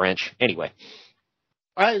damn French. Anyway.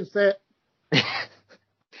 I didn't say it.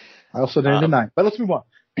 I also didn't deny it. But let's move on.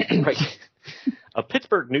 Right. A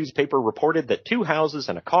Pittsburgh newspaper reported that 2 houses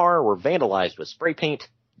and a car were vandalized with spray paint.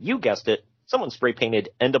 You guessed it. Someone spray painted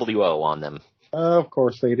NWO on them. Of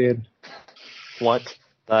course they did. What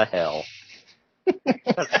the hell?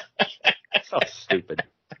 That's so stupid.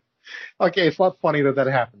 Okay, it's not funny that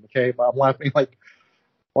happened, okay? But I'm laughing like,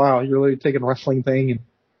 wow, you're really taking a wrestling thing and...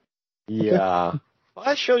 Yeah. Well,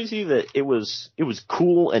 that shows you that it was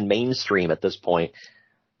cool and mainstream at this point.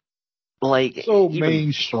 Like so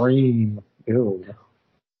mainstream. Ew.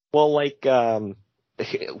 Well, like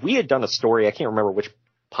we had done a story. I can't remember which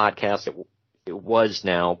podcast it was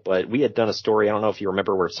now, but we had done a story. I don't know if you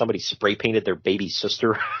remember where somebody spray painted their baby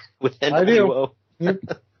sister with NWO. I do. Yep.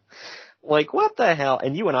 Like what the hell?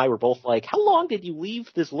 And you and I were both like, "How long did you leave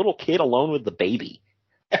this little kid alone with the baby?"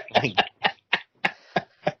 Like,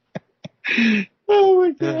 oh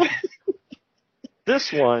my god!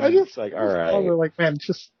 This one, it's like, all right. We're like, man,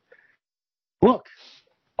 just look.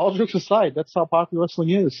 All jokes aside, that's how popular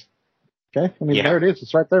wrestling is. Okay, I mean, there it is.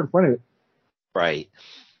 It's right there in front of it. Right.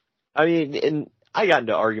 I mean, and I got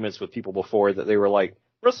into arguments with people before that they were like,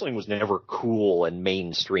 wrestling was never cool and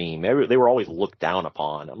mainstream. They were always looked down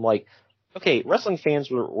upon. I'm like, okay, wrestling fans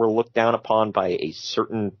were looked down upon by a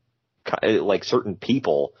certain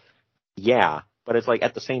people. Yeah. But it's like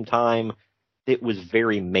at the same time, it was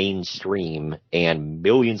very mainstream and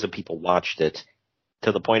millions of people watched it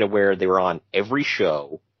to the point of where they were on every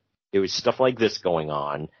show. There was stuff like this going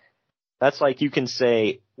on. That's like you can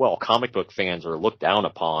say, well, comic book fans are looked down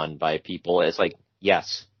upon by people. It's like,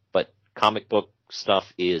 yes, but comic book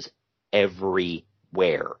stuff is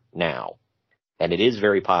everywhere now. And it is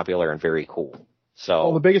very popular and very cool. So,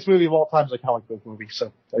 well, the biggest movie of all time is a comic book movie.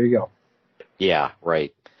 So there you go. Yeah,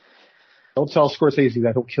 right. Don't tell Scorsese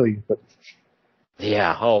that, he'll kill you. But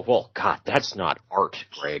yeah. Oh well, God, that's not art,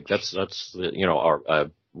 Greg. That's a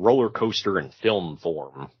roller coaster in film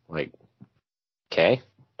form. Like, okay,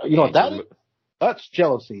 you know what that is? That's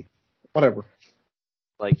jealousy. Whatever.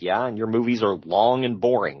 Like, yeah, and your movies are long and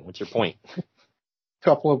boring. What's your point?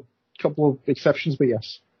 Couple of exceptions, but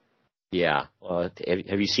yes. Yeah.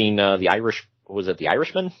 Have you seen The Irish? Was it The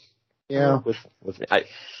Irishman? Yeah.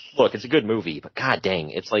 Look, it's a good movie, but god dang,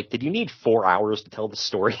 it's like, did you need 4 hours to tell the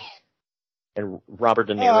story? And Robert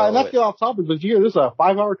De Niro. Not to get off topic, but you hear there's a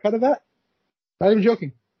 5-hour cut of that? Not even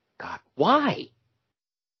joking. God, why?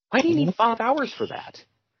 Why do you need 5 hours for that?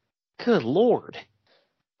 Good Lord.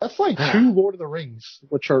 That's like 2 Lord of the Rings,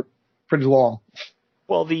 which are pretty long.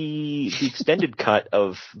 Well, the extended cut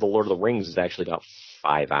of the Lord of the Rings is actually about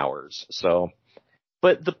 5 hours. So,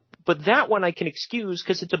 but that one I can excuse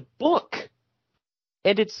because it's a book,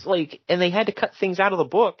 and it's like, and they had to cut things out of the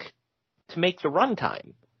book to make the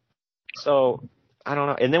runtime. So I don't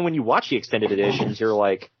know. And then when you watch the extended editions, you're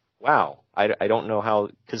like, wow, I don't know how,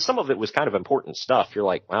 because some of it was kind of important stuff. You're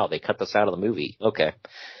like, wow, they cut this out of the movie. Okay.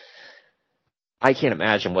 I can't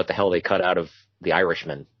imagine what the hell they cut out of The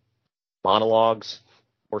Irishman. Monologues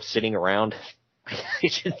or sitting around.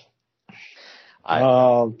 The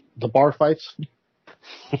bar fights.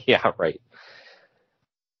 Yeah, right.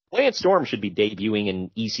 Lance Storm should be debuting in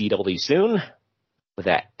ECW soon. with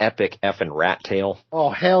that epic effing rat tail. Oh,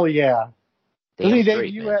 hell yeah. Doesn't he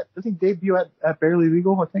debut at Barely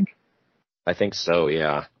Legal, I think? I think so,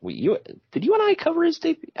 yeah. Did you and I cover his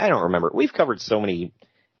debut? I don't remember. We've covered so many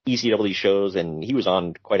ECW shows, and he was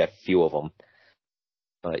on quite a few of them.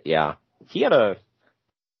 But yeah, he had a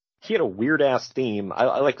weird ass theme.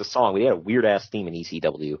 I like the song, but he had a weird ass theme in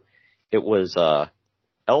ECW. It was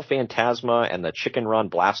El Phantasma and the Chicken Run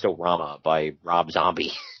Blastorama by Rob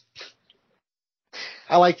Zombie.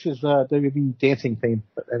 I liked his WWE dancing theme,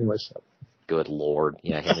 but anyways. Good lord.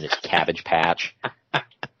 Yeah, him and his Cabbage Patch.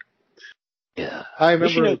 Yeah. I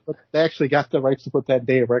remember they actually got the rights to put that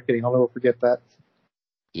Day of Reckoning. I'll never forget that.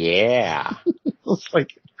 Yeah. It's like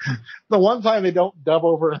the one time they don't dub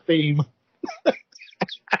over a theme.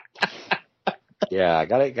 Yeah,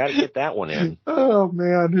 gotta get that one in. Oh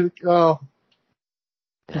man. Oh.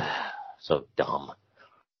 So dumb.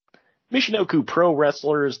 Michinoku Pro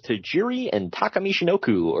wrestlers Tajiri and Taka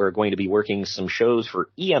Michinoku are going to be working some shows for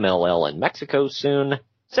EMLL in Mexico soon.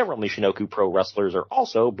 Several Michinoku Pro wrestlers are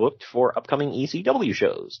also booked for upcoming ECW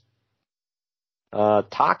shows.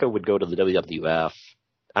 Taka would go to the WWF.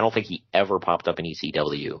 I don't think he ever popped up in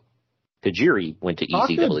ECW. Tajiri went to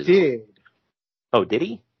ECW. Did. Oh, did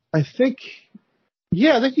he? I think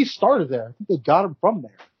he started there. I think they got him from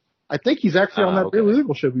there. I think he's actually on that Really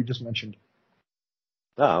Legal show we just mentioned.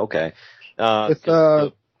 Oh, okay. With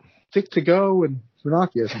Dick to Go and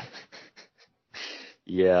Funaki, isn't it?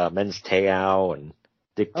 Yeah, Men's Teao and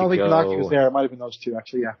Dick to Go. I don't think Funaki was there. It might have been those two,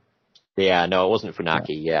 actually, yeah. Yeah, no, it wasn't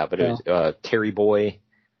Funaki, but it was Terry Boy.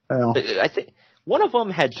 Oh. I think one of them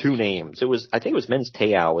had two names. I think it was Men's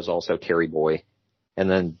Teao was also Terry Boy. And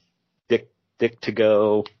then Dick to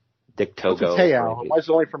Go, Dick Togo. Teao. Why is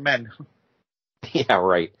it only for men? Yeah,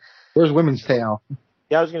 right. Where's Women's Teao?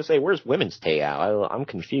 Yeah, I was going to say, where's Women's Teao? I'm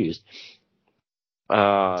confused.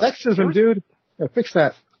 Sexism, dude. Yeah, fix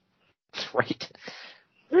that. Right.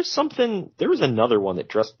 There was another one that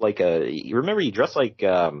dressed like you remember he dressed like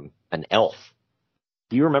an elf.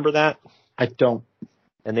 Do you remember that? I don't.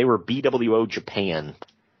 And they were BWO Japan.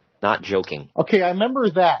 Not joking. Okay, I remember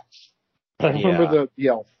that. I remember the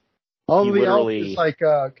elf. Oh, the elf is like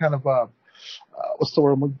kind of what's the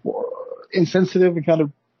word? Insensitive and kind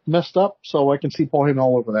of messed up, so I can see Paul Heyman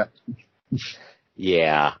all over that.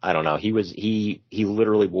 Yeah, I don't know. He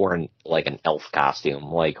literally wore an elf costume.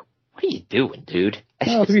 Like, what are you doing, dude?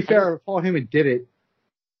 No, to be fair, if Paul Heyman did it,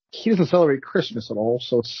 he doesn't celebrate Christmas at all,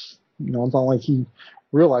 so it's it's not like he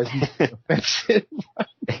realized he's offensive.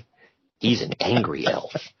 He's an angry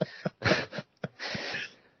elf.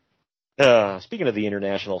 Speaking of the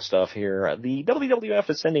international stuff here, the WWF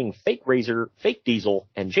is sending Fake Razor, Fake Diesel,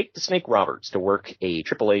 and Jake the Snake Roberts to work a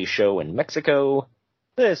AAA show in Mexico.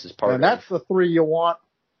 This is part and that's the three you want.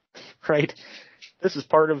 Right. This is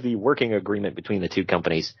part of the working agreement between the two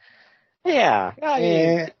companies. Yeah.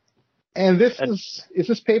 And this is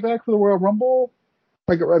this payback for the Royal Rumble?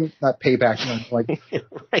 Like, not payback, like,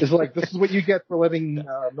 right. Is like, this is what you get for letting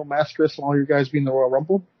Mil Mascaras and all your guys be in the Royal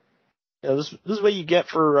Rumble? Yeah, this is what you get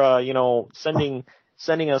for sending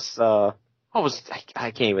us I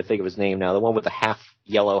can't even think of his name now. The one with the half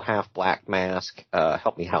yellow, half black mask.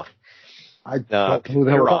 Help me out. I don't know who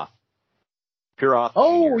the hell. Puroth.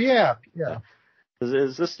 Oh yeah.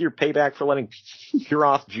 Is this your payback for letting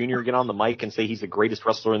Puroth Jr. get on the mic and say he's the greatest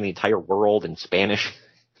wrestler in the entire world in Spanish?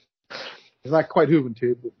 It's not quite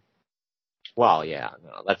Juventud. But... Well, yeah,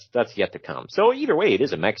 no, that's yet to come. So either way, it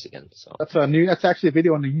is a Mexican. So that's actually a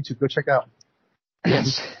video on the YouTube. Go check out.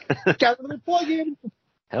 Yes. Got another plug-in.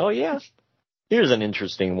 Hell yeah. Here's an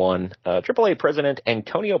interesting one. AAA President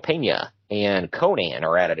Antonio Pena and Conan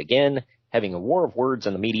are at it again, having a war of words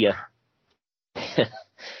in the media.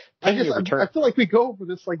 I feel like we go over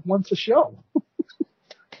this like once a show.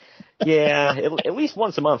 Yeah, at least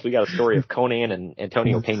once a month we got a story of Conan and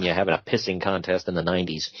Antonio Pena having a pissing contest in the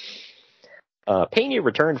 90s. Pena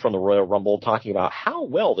returned from the Royal Rumble talking about how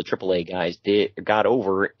well the AAA guys got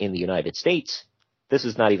over in the United States. This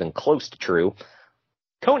is not even close to true.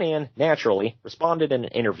 Conan, naturally, responded in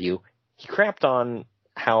an interview. He crapped on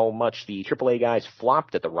how much the AAA guys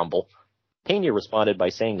flopped at the Rumble. Pena responded by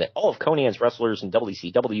saying that all of Conan's wrestlers in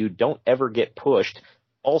WCW don't ever get pushed.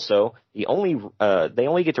 Also, they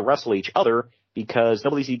only get to wrestle each other because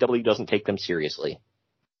WCW doesn't take them seriously.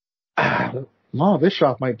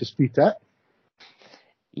 Bischoff might dispute that.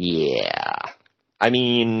 Yeah. I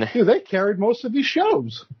mean... Dude, they carried most of these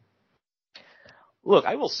shows. Look,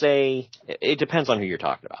 I will say, it depends on who you're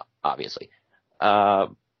talking about, obviously.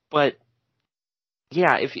 But,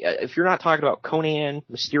 yeah, if you're not talking about Conan,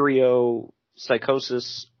 Mysterio,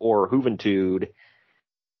 Psychosis, or Juventud,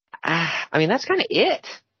 I mean, that's kind of it.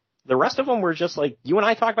 the rest of them were just like you and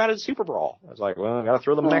I talked about it at Super Brawl. I was like, well, I got to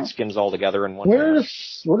throw the Mexicans all together in one. Where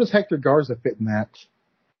does Hector Garza fit in that?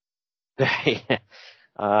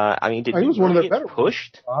 I mean, did he was really one of the get better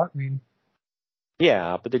pushed? I mean,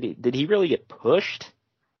 yeah, but did he really get pushed?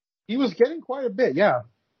 He was getting quite a bit, yeah.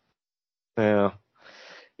 Yeah,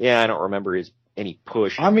 I don't remember any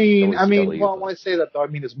push. Well, when I say that though, I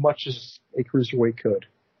mean as much as a cruiserweight could.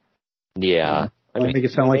 Yeah. I don't make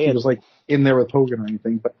it sound like he was like in there with Hogan or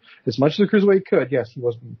anything, but as much as a cruiserweight could, yes, he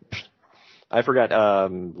was being pushed. I forgot,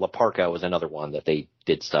 La Parca was another one that they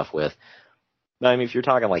did stuff with. I mean, if you're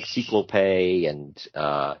talking like Cyclope and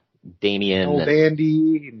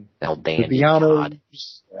Damien. El Dandy. God.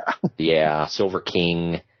 Yeah, Silver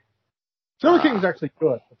King. Silver King was actually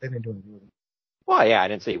good, but they didn't do anything with him. Well, yeah, I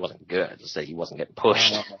didn't say he wasn't good. I just said he wasn't getting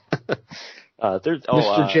pushed. Mr.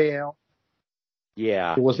 JL.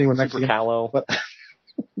 Yeah. It wasn't even Mexican. Super Callow. But it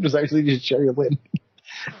was actually just Jerry Lynn.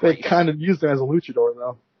 They kind of used him as a luchador,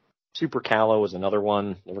 though. Super Callow was another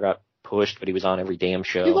one. Never got pushed, but he was on every damn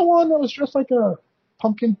show. He's the one that was dressed like a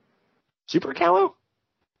pumpkin? Super Callow?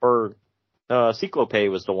 Or Cyclope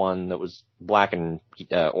was the one that was black and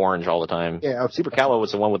orange all the time. Yeah. Super Callow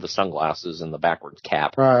was the one with the sunglasses and the backwards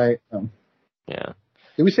cap. Right. Yeah.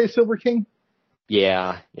 Did we say Silver King?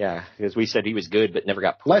 Yeah. Because we said he was good, but never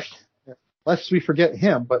got pushed. Lest we forget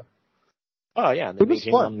him, but. Oh, yeah. They made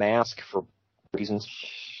him unmask for reasons.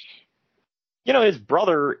 You know, his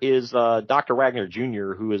brother is Dr. Wagner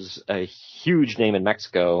Jr., who is a huge name in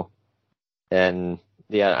Mexico. And,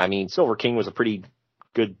 yeah, I mean, Silver King was a pretty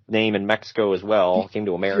good name in Mexico as well. Came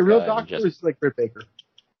to America. The real doctor is like Britt Baker.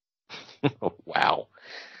 Wow.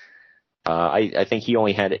 I think he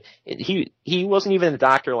only had it. He wasn't even a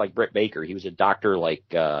doctor like Britt Baker. He was a doctor like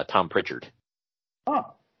Tom Pritchard.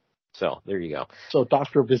 Oh. So there you go. So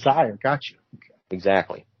Doctor of Desire, got you. Okay.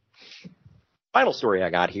 Exactly. Final story I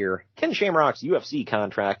got here. Ken Shamrock's UFC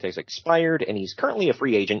contract has expired, and he's currently a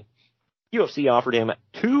free agent. UFC offered him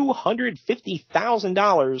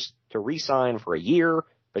 $250,000 to re-sign for a year,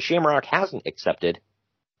 but Shamrock hasn't accepted.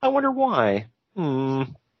 I wonder why.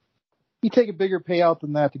 He'd take a bigger payout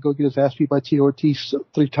than that to go get his ass beat by Tito Ortiz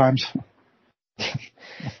 3 times.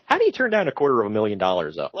 How do you turn down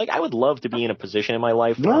 $250,000 though? Like, I would love to be in a position in my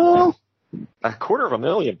life. No.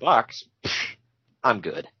 $250,000. I'm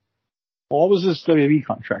good. What was his WWE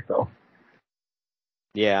contract though?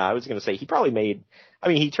 Yeah, I was going to say he probably made. I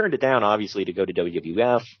mean, he turned it down obviously to go to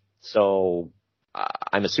WWF. So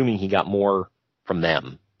I'm assuming he got more from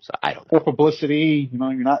them. So I don't know. More publicity. You know,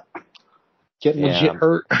 you're not getting legit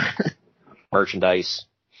hurt. Merchandise.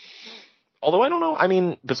 Although I don't know. I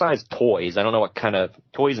mean, besides toys, I don't know what kind of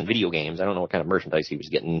toys and video games. I don't know what kind of merchandise he was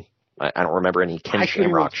getting. I don't remember any Ken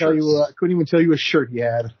Shamrock shirts. I couldn't even tell you a shirt he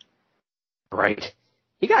had. Right.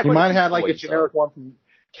 He might have had like a generic one from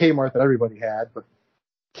Kmart that everybody had, but.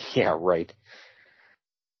 Yeah, right.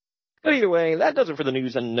 But either way, that does it for the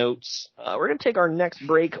news and notes. We're going to take our next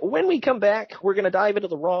break. When we come back, we're going to dive into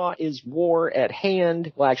the Raw is War at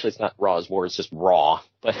hand. Well, actually, it's not Raw is War, it's just Raw.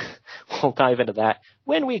 But we'll dive into that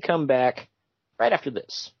when we come back right after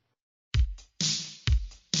this.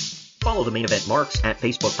 Follow the Main Event Marks at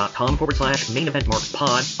Facebook.com/Main Event Marks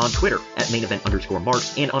Pod, on Twitter at Main Event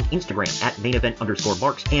 _Marks, and on Instagram at Main Event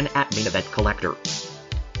 _Marks and at Main Event Collector.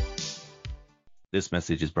 This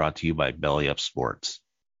message is brought to you by Belly Up Sports.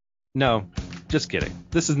 No, just kidding.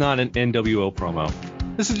 This is not an NWO promo.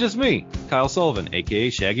 This is just me, Kyle Sullivan, aka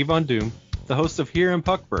Shaggy Von Doom, the host of Here in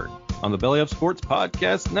Puckburg on the Belly Up Sports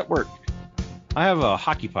Podcast Network. I have a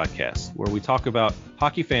hockey podcast where we talk about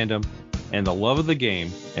hockey fandom and the love of the game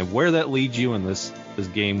and where that leads you in this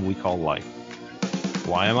game we call life.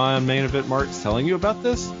 Why am I on Main Event Marks telling you about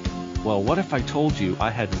this? Well, what if I told you I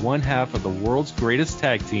had one half of the world's greatest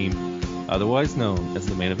tag team, otherwise known as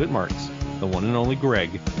the Main Event Marks, the one and only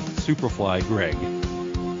Greg, Superfly Greg.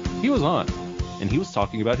 He was on, and he was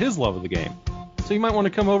talking about his love of the game. So you might want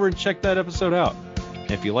to come over and check that episode out.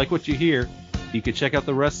 And if you like what you hear, you can check out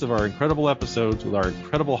the rest of our incredible episodes with our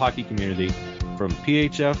incredible hockey community, from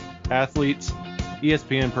PHF athletes,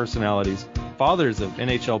 ESPN personalities, fathers of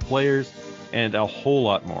NHL players, and a whole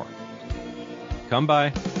lot more. Come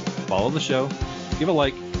by, follow the show, give a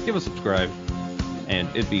like, give a subscribe, and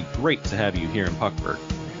it'd be great to have you here in Puckburg.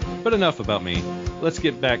 But enough about me. Let's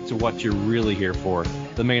get back to what you're really here for,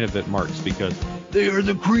 the Main Event Marks, because they are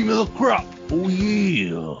the cream of the crop. Oh,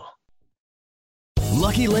 yeah.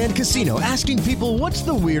 Lucky Land Casino, asking people, what's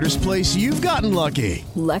the weirdest place you've gotten lucky?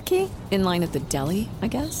 Lucky? In line at the deli, I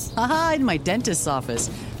guess? Aha, in my dentist's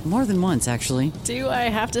office. More than once, actually. Do I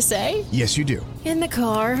have to say? Yes, you do. In the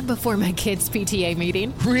car before my kids' PTA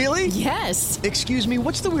meeting. Really? Yes. Excuse me,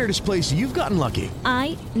 what's the weirdest place you've gotten lucky?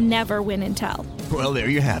 I never win and tell. Well, there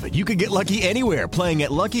you have it. You can get lucky anywhere, playing at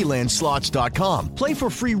LuckyLandSlots.com. Play for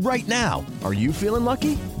free right now. Are you feeling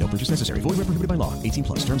lucky? No purchase necessary. Void where prohibited by law. 18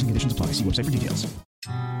 plus. Terms and conditions apply. See website for details.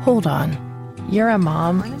 Hold on. You're a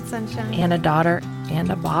mom, Morning, sunshine. and a daughter, and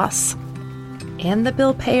a boss, and the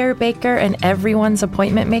bill payer, baker, and everyone's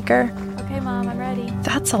appointment maker. Okay, Mom, I'm ready.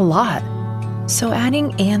 That's a lot. So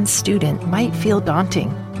adding and student might feel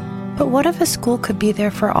daunting. But what if a school could be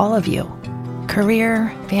there for all of you?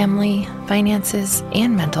 Career, family, finances,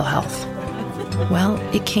 and mental health. Well,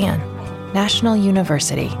 it can. National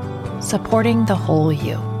University. Supporting the whole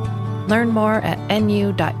you. Learn more at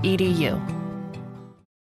nu.edu.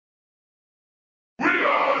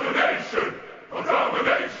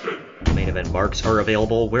 Main Event Marks are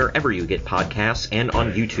available wherever you get podcasts and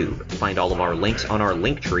on YouTube. Find all of our links on our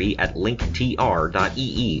link tree at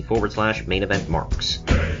linktr.ee/main event marks.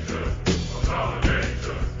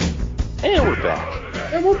 And we're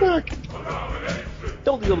back.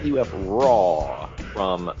 WWF Raw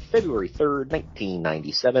from February 3rd,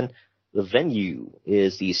 1997. The venue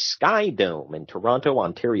is the Sky Dome in Toronto,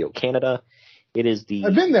 Ontario, Canada. It is the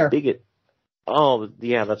I've been there. Oh,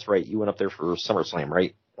 yeah, that's right. You went up there for SummerSlam,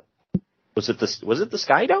 right? Was it the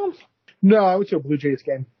Sky Dome? No, I went to a Blue Jays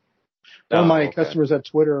game. One of my okay. customers at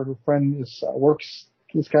Twitter, her friend works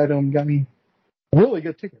at the Sky Dome, got me really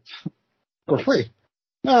good tickets for free.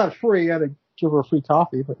 Not free, I had to give her a free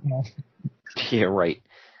coffee, but you know. Yeah, right.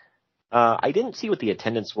 I didn't see what the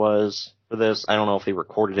attendance was for this. I don't know if they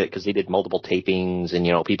recorded it because they did multiple tapings and,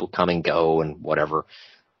 you know, people come and go and whatever.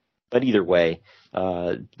 But either way,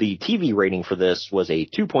 the TV rating for this was a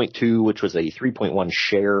 2.2, which was a 3.1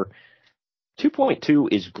 share. 2.2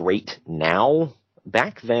 is great now.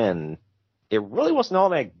 Back then, it really wasn't all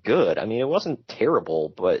that good. I mean, it wasn't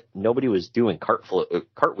terrible, but nobody was doing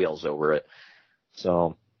cartwheels over it.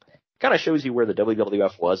 So, kind of shows you where the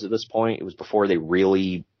WWF was at this point. It was before they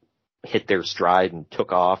really hit their stride and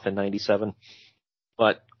took off in 97.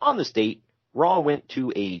 But on this date, Raw went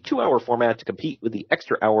to a 2-hour format to compete with the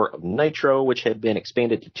extra hour of Nitro, which had been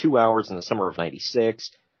expanded to 2 hours in the summer of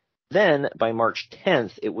 96. Then, by March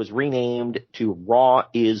 10th, it was renamed to Raw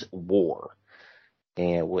is War.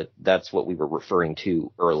 And that's what we were referring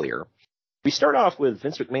to earlier. We start off with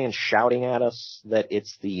Vince McMahon shouting at us that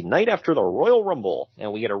it's the night after the Royal Rumble,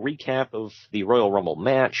 and we get a recap of the Royal Rumble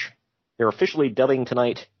match. They're officially dubbing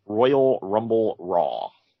tonight Royal Rumble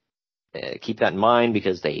Raw. Keep that in mind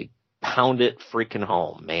because they pound it freaking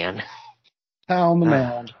home, man. Pound the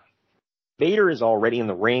mound. Vader is already in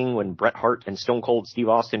the ring when Bret Hart and Stone Cold Steve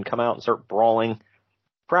Austin come out and start brawling.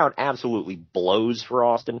 Crowd absolutely blows for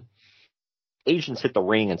Austin. Agents hit the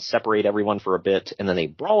ring and separate everyone for a bit, and then they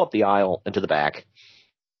brawl up the aisle and to the back.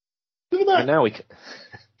 And now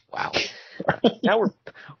wow. Now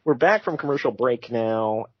we're back from commercial break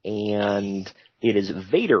now, and it is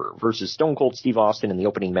Vader versus Stone Cold Steve Austin in the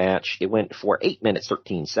opening match. It went for 8 minutes,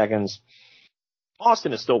 13 seconds.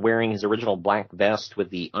 Austin is still wearing his original black vest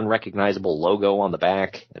with the unrecognizable logo on the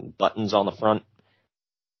back and buttons on the front.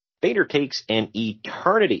 Vader takes an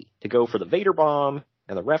eternity to go for the Vader bomb,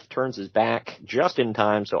 and the ref turns his back just in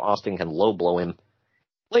time so Austin can low blow him.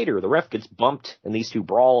 Later, the ref gets bumped, and these two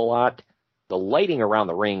brawl a lot. The lighting around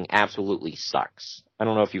the ring absolutely sucks. I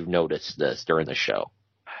don't know if you've noticed this during the show.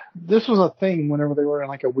 This was a thing whenever they were in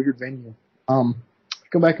like a weird venue.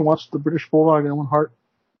 Go back and watch the British Bulldog and Owen Hart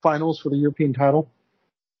finals for the European title.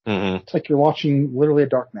 Mm-hmm. It's like you're watching literally a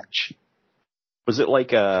dark match. Was it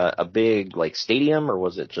like a big like stadium, or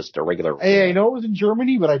was it just a regular? Hey, I know it was in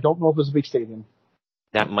Germany, but I don't know if it was a big stadium.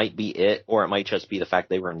 That might be it, or it might just be the fact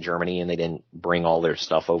they were in Germany and they didn't bring all their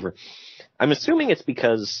stuff over. I'm assuming it's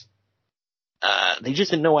because they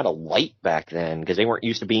just didn't know how to light back then, because they weren't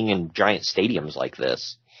used to being in giant stadiums like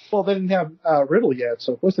this. Well, they didn't have Riddle yet,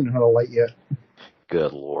 so it wasn't how to light yet.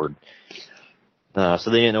 Good Lord. So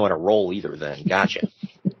they didn't know how to roll either then. Gotcha.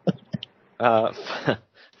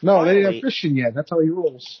 No, they didn't have Christian yet. That's how he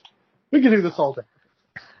rolls. We can do this all day.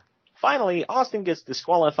 Finally, Austin gets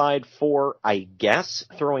disqualified for, I guess,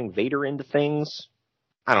 throwing Vader into things.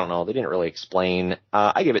 I don't know. They didn't really explain.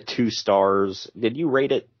 I give it 2 stars. Did you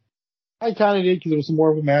rate it? I kind of did because it was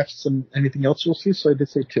more of a match than anything else you'll see, so I did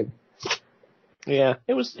say 2. Yeah,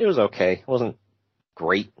 it was okay. It wasn't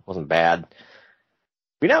great. It wasn't bad.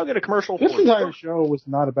 We now get a commercial. This entire show was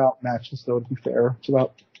not about matches, though, to be fair. It's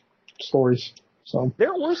about stories. So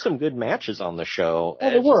there were some good matches on the show.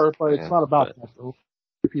 Well, there were, but it's not about that, though.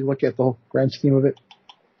 If you look at the grand scheme of it.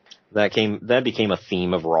 That became a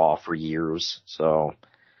theme of Raw for years. So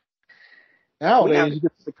Nowadays, you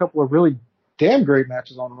get a couple of really damn great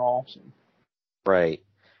matches on Raw. So. Right.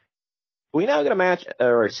 We now get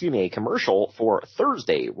a commercial for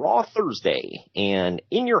Thursday, Raw Thursday, and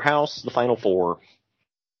In Your House, the Final Four.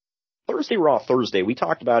 Thursday, Raw Thursday. We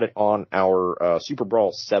talked about it on our Super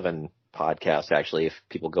Brawl 7 podcast, actually, if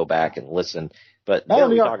people go back and listen. But there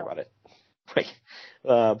we talk about it. Right.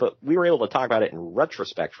 But we were able to talk about it in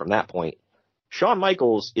retrospect from that point. Shawn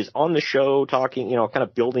Michaels is on the show talking, kind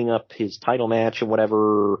of building up his title match and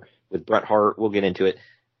whatever with Bret Hart. We'll get into it.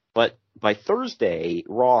 But by Thursday,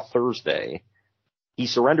 Raw Thursday, he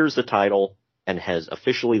surrenders the title and has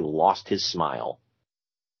officially lost his smile.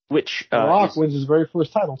 Which The Rock wins his very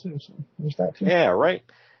first title, too. So there's that, too. Yeah, right.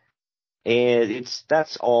 And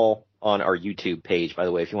that's all on our YouTube page, by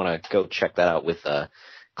the way, if you want to go check that out with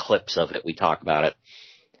clips of it. We talk about it.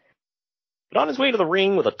 But on his way to the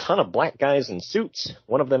ring with a ton of black guys in suits,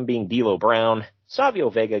 one of them being D'Lo Brown, Savio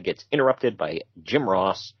Vega gets interrupted by Jim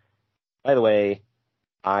Ross. By the way,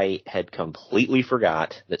 I had completely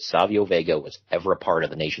forgot that Savio Vega was ever a part of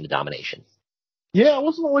the Nation of Domination. Yeah, it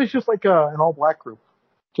wasn't always just like an all-black group.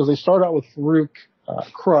 Because they start out with Farouk,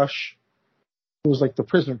 Crush, who was like the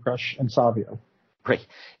Prisoner Crush, and Savio. Right.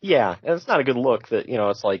 Yeah, and it's not a good look that,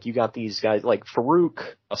 it's like you got these guys like Farouk,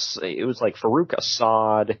 it was like Farouk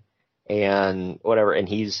Assad and whatever, and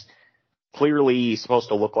he's clearly supposed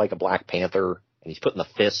to look like a Black Panther, and he's putting the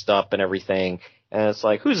fist up and everything, and it's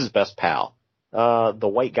like, who's his best pal? The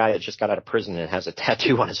white guy that just got out of prison and has a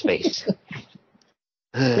tattoo on his face.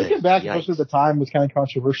 Thinking back, most of the time was kind of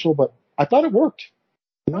controversial, but I thought it worked.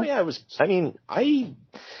 Oh yeah, it was. I mean,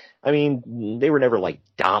 they were never like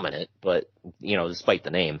dominant, but despite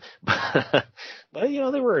the name, but they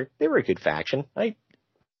were a good faction. They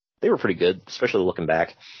were pretty good, especially looking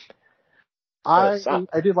back. I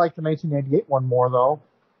did like the 1998 one more though.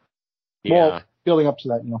 Yeah. Well, building up to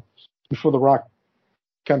that, before The Rock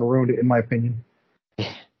kind of ruined it, in my opinion.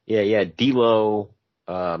 Yeah. D'Lo,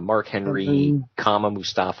 Mark Henry, Kama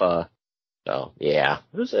Mustafa. So yeah,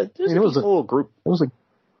 it was a little group. It was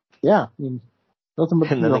nothing but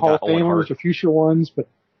the Hall of Famers, a few ones, but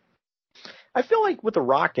I feel like with The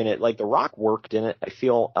Rock in it, like The Rock worked in it. I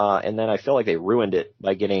feel, and then I feel like they ruined it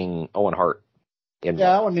by getting Owen Hart.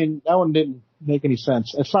 That one didn't make any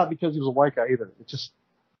sense. It's not because he was a white guy either. It's just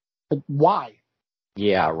why?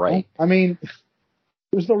 Yeah, right. I mean,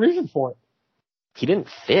 there's no reason for it. He didn't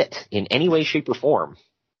fit in any way, shape, or form.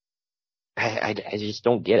 I just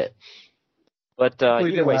don't get it. But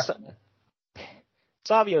either way,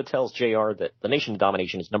 Savio tells JR that the Nation of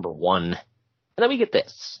Domination is number 1. And then we get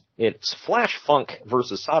this. It's Flash Funk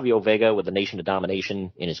versus Savio Vega with the Nation of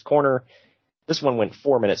Domination in his corner. This one went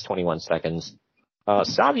 4 minutes, 21 seconds.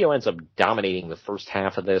 Savio ends up dominating the first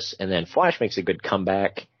half of this, and then Flash makes a good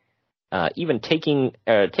comeback, even taking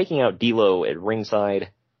out D'Lo at ringside.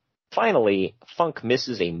 Finally, Funk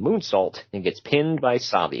misses a moonsault and gets pinned by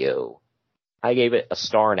Savio. I gave it a 1.5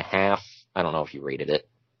 stars. I don't know if you rated it.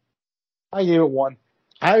 I gave it 1.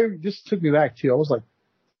 This took me back too. I was like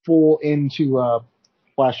full into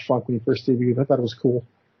Flash Funk when he first debuted. I thought it was cool.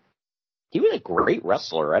 He was a great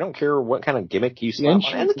wrestler. I don't care what kind of gimmick you slapped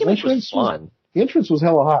on. And the gimmick was fun. The entrance was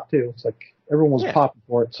hella hot too. It's like everyone was popping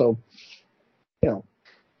for it. So, I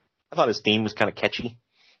thought his theme was kind of catchy.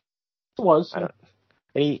 It was. And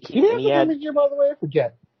he have the women here, by the way? I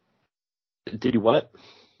forget. Did he what?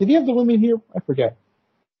 Did he have the women here? I forget.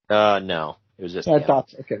 No. It was just. I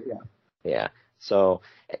thought. Okay, yeah. Yeah. So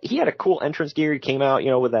he had a cool entrance gear. He came out,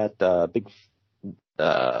 with that big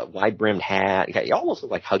wide brimmed hat. He almost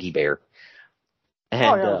looked like Huggy Bear.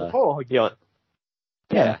 And, Huggy Bear.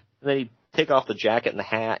 Yeah. And then he'd take off the jacket and the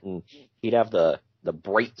hat, and he'd have the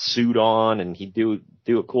bright suit on, and he'd do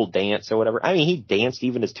a cool dance or whatever. I mean, he danced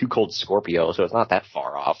even as Too Cold Scorpio, so it's not that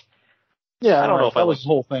far off. Yeah, I don't know if that was the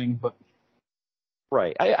whole thing, but.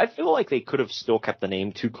 Right. I feel like they could have still kept the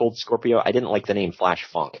name Too Cold Scorpio. I didn't like the name Flash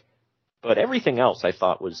Funk. But everything else I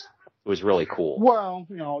thought was really cool. Well,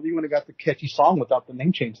 you would have got the catchy song without the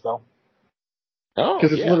name change, though. Oh,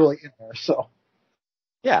 because it's literally in there, so.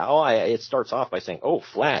 Yeah, it starts off by saying, "Oh,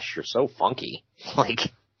 Flash, you're so funky." Like,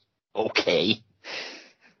 okay.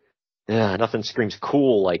 Yeah, nothing screams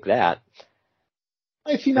cool like that.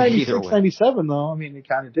 1996, 97, though. I mean, it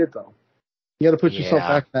kind of did, though. You got to put yourself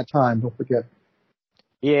back in that time. Don't forget.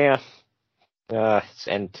 Yeah.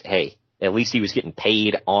 And hey, at least he was getting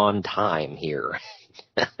paid on time here,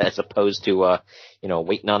 as opposed to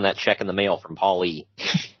waiting on that check in the mail from Paulie.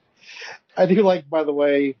 I do like, by the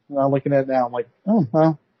way, looking at it now, I'm like, oh,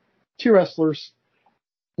 well, 2 wrestlers.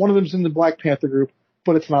 One of them's in the Black Panther group,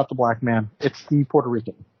 but it's not the black man. It's the Puerto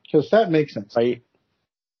Rican. Because that makes sense. Right.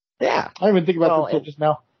 Yeah. I didn't even think about that just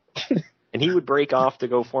now. And he would break off to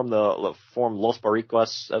go form Los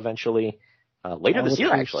Boricuas eventually, later this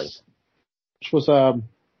year, actually. Which was,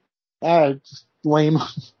 just lame.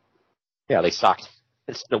 Yeah, they sucked.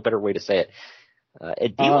 There's no better way to say it.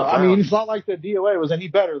 I mean, it's not like the DOA was any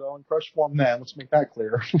better, though, in Crush form then. Let's make that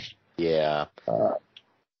clear. Yeah.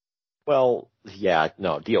 Well, yeah,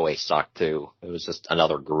 no, DOA sucked, too. It was just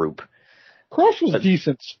another group. Crush was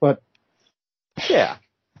decent, but... Yeah.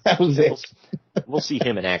 That was it. We'll see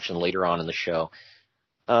him in action later on in the show.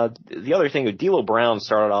 The other thing, D'Lo Brown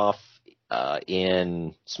started off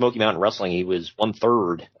in Smoky Mountain Wrestling. He was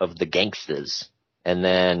 1/3 of the Gangstas. And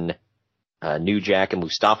then New Jack and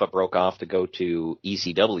Mustafa broke off to go to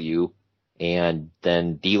ECW. And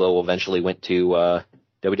then D'Lo eventually went to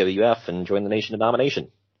WWF and joined the Nation of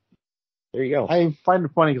Domination. There you go. I find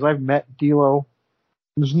it funny because I've met D'Lo.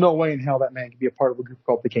 There's no way in hell that man could be a part of a group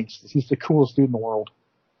called the Gangstas. He's the coolest dude in the world.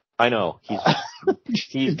 I know.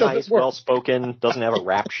 He's nice, well-spoken, doesn't have a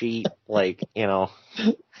rap sheet. Like, you know.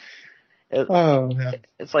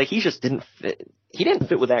 It's like he just didn't fit. He didn't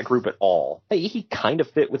fit with that group at all. He kind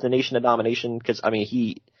of fit with the Nation of Domination because, I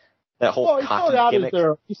mean, that whole cocky gimmick.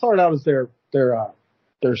 He started out as their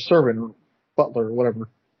servant or butler or whatever.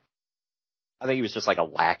 I think he was just like a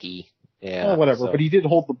lackey. Yeah. Oh, whatever. So. But he did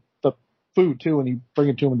hold the food, too, and he'd bring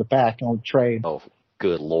it to him in the back on the tray. Oh,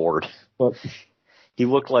 good Lord. But he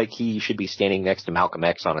looked like he should be standing next to Malcolm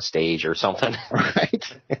X on a stage or something.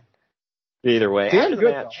 Right. Either way. Damn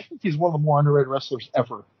good, though. I think he's one of the more underrated wrestlers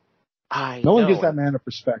ever. No one gives that man enough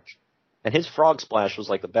respect. And his frog splash was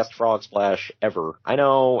like the best frog splash ever. I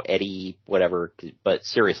know Eddie, whatever, but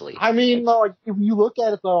seriously. I mean, like, if you look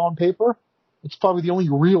at it, though, on paper, it's probably the only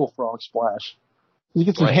real frog splash. He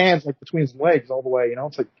gets his hands like between his legs all the way, you know?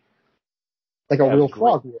 It's like a real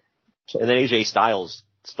frog. So. And then AJ Styles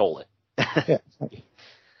stole it. Yeah.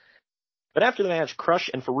 But after the match, Crush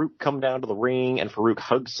and Farouk come down to the ring, and Farouk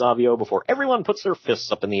hugs Savio before everyone puts their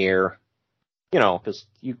fists up in the air. You know, because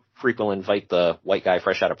you frequently invite the white guy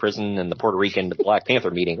fresh out of prison and the Puerto Rican to the Black Panther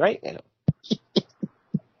meeting, right? You know.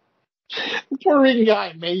 The Puerto Rican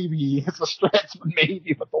guy, maybe. It's a stretch, but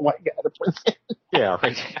maybe, but the white guy to prison. Yeah,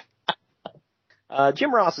 right.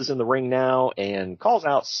 Jim Ross is in the ring now and calls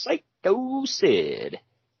out Psycho Sid.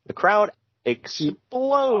 The crowd explodes.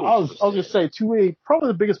 I was going to say, probably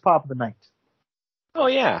the biggest pop of the night. Oh,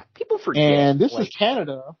 yeah. People forget. And this is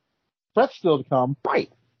Canada. Threat's still to come. Right.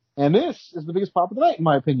 And this is the biggest pop of the night, in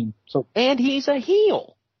my opinion. And he's a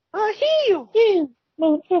heel. A heel. Yeah.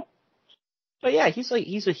 But yeah, he's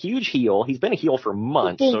a huge heel. He's been a heel for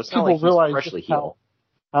months, so it's not like he's freshly heel.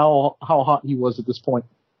 How hot he was at this point.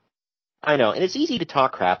 I know, and it's easy to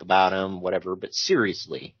talk crap about him, whatever, but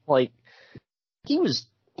seriously, like, he was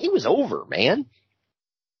over, man.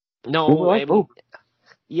 No, I mean,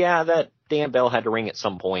 yeah, that Dan Bell had to ring at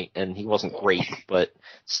some point, and he wasn't great, but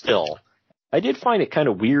still. I did find it kind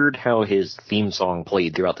of weird how his theme song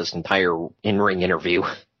played throughout this entire in-ring interview.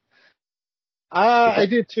 I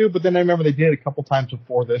did too, but then I remember they did it a couple times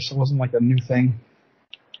before this. It wasn't like a new thing.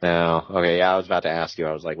 Oh, okay, yeah, I was about to ask you.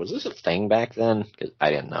 I was like, was this a thing back then? 'Cause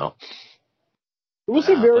I didn't know. It was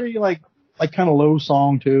a very, like kind of low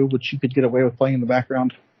song too, which you could get away with playing in the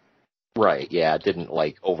background. Right, yeah, it didn't,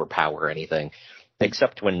 like, overpower anything.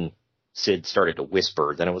 Except when Sid started to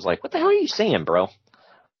whisper, then it was like, what the hell are you saying, bro?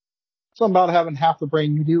 Something about having half the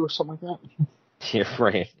brain you do or something like that. Yeah,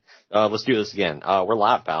 right. Let's do this again. We're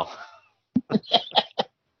live, pal.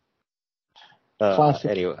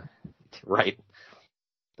 Anyway, right.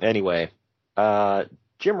 Anyway,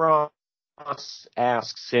 Jim Ross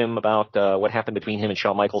asks him about what happened between him and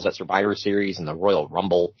Shawn Michaels at Survivor Series and the Royal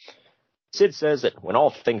Rumble. Sid says that when all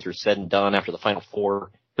things are said and done after the Final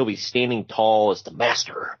Four, he'll be standing tall as the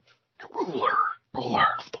master, the ruler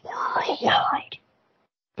of the world.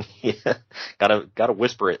 Yeah, gotta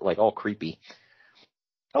whisper it like all creepy.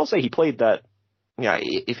 I'll say he played that. Yeah,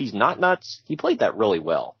 if he's not nuts, he played that really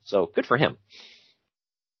well. So good for him.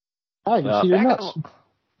 I can see your nuts.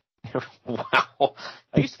 Wow,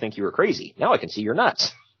 I used to think you were crazy. Now I can see your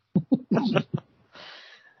nuts.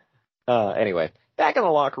 Anyway, back in the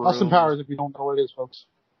locker room. Austin Powers, if you don't know what it is, folks.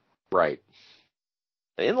 Right.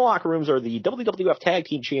 In the locker rooms are the WWF Tag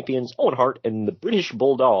Team Champions Owen Hart and the British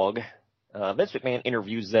Bulldog. Vince McMahon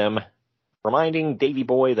interviews them, reminding Davey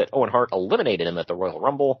Boy that Owen Hart eliminated him at the Royal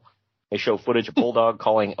Rumble. They show footage of Bulldog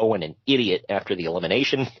calling Owen an idiot after the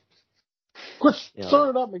elimination. Quit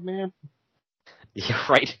stirring it up, McMahon. Yeah,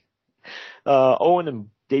 right. Owen and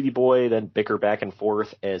Davey Boy then bicker back and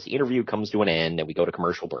forth as the interview comes to an end and we go to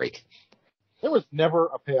commercial break. There was never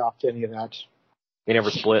a payoff to any of that. They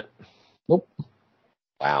never split? Nope.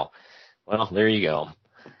 Wow. Well, there you go.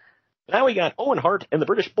 Now we got Owen Hart and the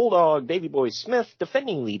British Bulldog, Davey Boy Smith,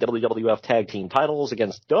 defending the WWF Tag Team titles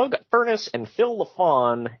against Doug Furnas and Phil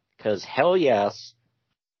LaFawn, because hell yes,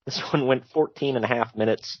 this one went 14 and a half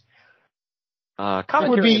minutes. They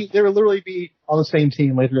would literally be on the same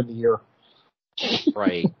team later in the year.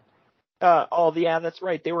 Right. Yeah, that's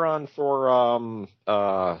right. They were on for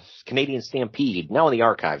Canadian Stampede, now in the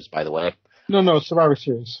archives, by the way. No, Survivor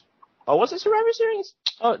Series. Oh, was it Survivor Series?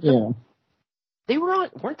 Yeah. They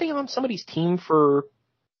weren't they on somebody's team for?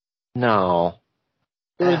 No.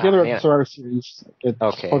 They were together at the Survivor Series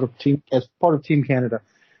as part of Team Canada.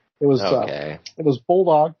 It was it was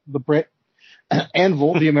Bulldog, the Brit,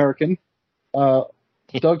 Anvil, the American, Doug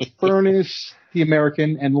Furnas, the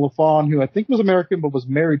American, and LaFawn, who I think was American but was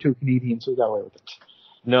married to a Canadian, so he got away with it.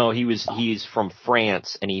 No, he's from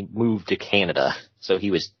France and he moved to Canada, so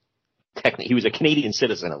he was a Canadian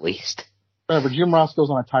citizen at least. Whatever. Jim Ross goes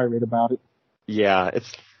on a tirade about it. Yeah, it's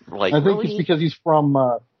like I think it's because he's from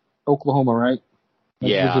Oklahoma, right?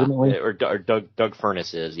 Yeah, or Doug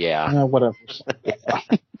Furnas is, yeah. Whatever.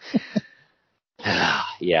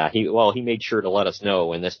 Yeah, he made sure to let us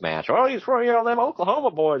know in this match. Oh, he's from, them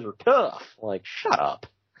Oklahoma boys are tough. Like, shut up.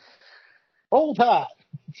 Roll Tide.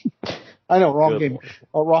 I know, wrong game.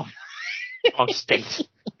 Oh, wrong state.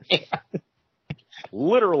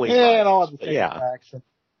 Literally. Yeah, all the same action.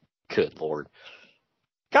 Good Lord.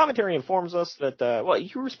 Commentary informs us that,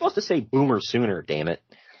 you were supposed to say Boomer sooner, damn it.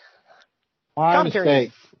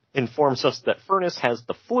 Commentary informs us that Furnas has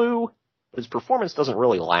the flu. His performance doesn't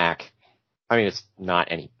really lack. I mean, it's not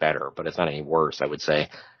any better, but it's not any worse, I would say.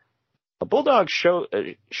 The Bulldog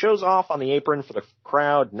shows off on the apron for the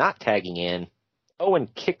crowd, not tagging in. Owen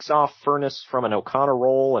kicks off Furnas from an O'Connor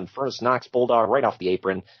roll, and Furnas knocks Bulldog right off the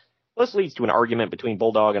apron. This leads to an argument between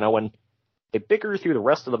Bulldog and Owen. They bicker through the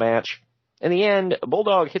rest of the match. In the end,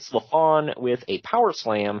 Bulldog hits LaFawn with a power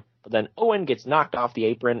slam, but then Owen gets knocked off the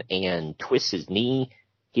apron and twists his knee.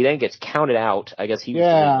 He then gets counted out. I guess he was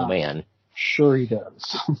the legal man. Sure he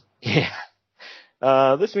does. Yeah.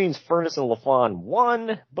 This means Furnas and LaFawn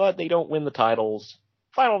won, but they don't win the titles.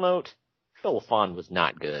 Final note, Phil LaFawn was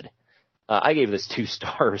not good. I gave this 2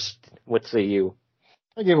 stars. What say you?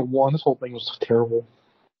 I gave it 1. This whole thing was terrible.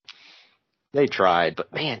 They tried,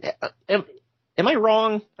 but man, am I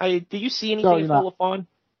wrong? Did you see anything of Phil LaFawn?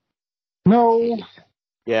 No.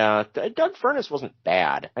 Yeah, Doug Furnas wasn't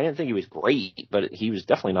bad. I didn't think he was great, but he was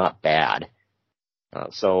definitely not bad.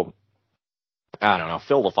 So, I don't know.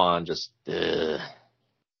 Phil LaFawn just,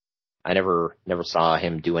 I never saw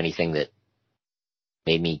him do anything that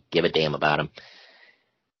made me give a damn about him.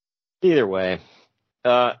 Either way,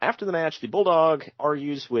 after the match, the Bulldog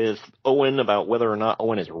argues with Owen about whether or not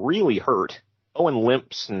Owen is really hurt. Owen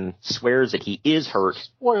limps and swears that he is hurt.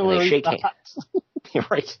 Spoiler. And they shake hands.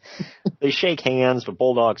 Right. They shake hands, but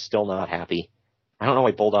Bulldog's still not happy. I don't know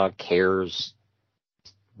why Bulldog cares.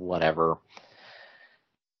 Whatever.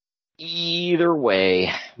 Either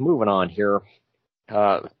way, moving on here.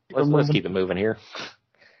 Let's keep it moving here.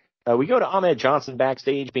 We go to Ahmed Johnson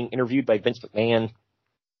backstage being interviewed by Vince McMahon.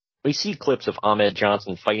 We see clips of Ahmed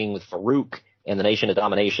Johnson fighting with Farouk and the Nation of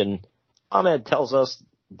Domination. Ahmed tells us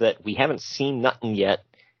that we haven't seen nothing yet,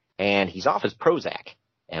 and he's off his Prozac.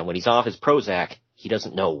 And when he's off his Prozac, he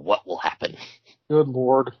doesn't know what will happen. Good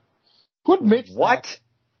Lord. Who admits what?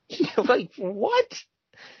 Like, what?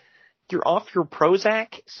 You're off your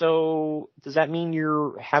Prozac, so does that mean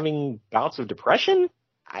you're having bouts of depression?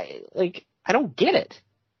 I don't get it.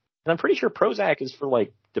 And I'm pretty sure Prozac is for,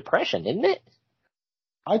 like, depression, isn't it?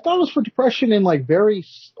 I thought it was for depression in, like, very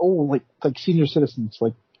old, like senior citizens,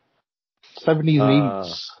 like 70s and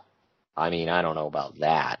 80s. I mean, I don't know about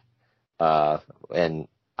that. And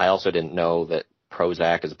I also didn't know that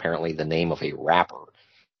Prozac is apparently the name of a rapper.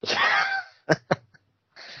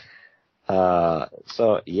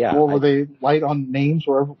 So, yeah. Well, were they light on names,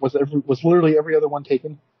 or was literally every other one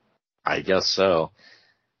taken? I guess so.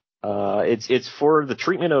 It's for the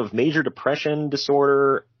treatment of major depression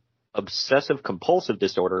disorder, obsessive compulsive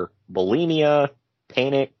disorder, bulimia,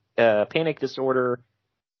 panic disorder,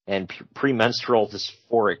 and premenstrual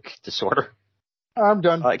dysphoric disorder. I'm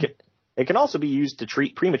done. It can also be used to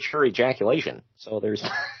treat premature ejaculation. So there's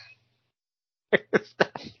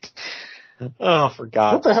that. Oh, for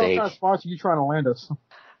God's sake. What the hell kind of sponsor are you trying to land us?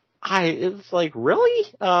 It's like, really?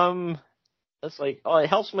 It's like, it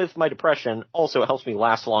helps with my depression. Also, it helps me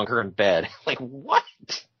last longer in bed. Like, what?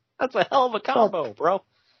 That's a hell of a combo, bro.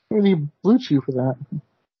 We need Blue Chew for that.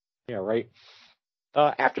 Yeah, right.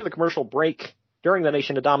 After the commercial break, during the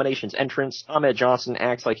Nation of Domination's entrance, Ahmed Johnson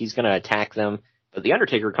acts like he's going to attack them, but the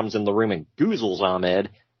Undertaker comes in the room and goozles Ahmed.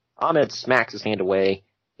 Ahmed smacks his hand away.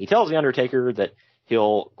 He tells the Undertaker that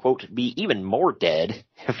he'll, quote, be even more dead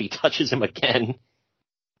if he touches him again.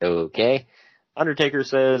 Okay. Undertaker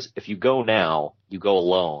says, if you go now, you go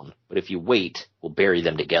alone. But if you wait, we'll bury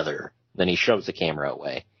them together. Then he shoves the camera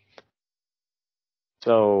away.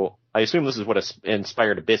 So I assume this is what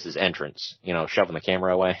inspired Abyss's entrance, shoving the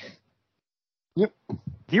camera away. Yep.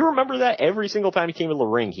 Do you remember that? Every single time he came to the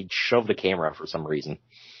ring, he'd shove the camera for some reason.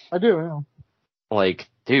 I do, yeah. Like,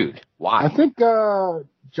 dude, why? I think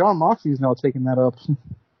John Moxley's now taking that up.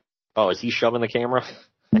 Oh, is he shoving the camera?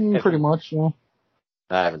 Pretty much, yeah.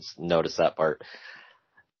 I haven't noticed that part.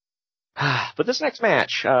 But this next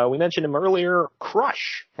match, we mentioned him earlier.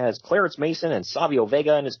 Crush has Clarence Mason and Savio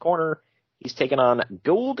Vega in his corner. He's taking on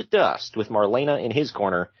Gold Dust with Marlena in his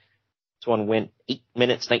corner. This one went 8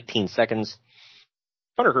 minutes, 19 seconds.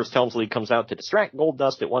 Thunderhurst Helmsley comes out to distract Gold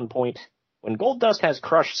Dust at one point. When Gold Dust has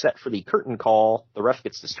Crush set for the curtain call, the ref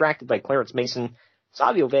gets distracted by Clarence Mason.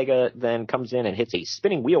 Savio Vega then comes in and hits a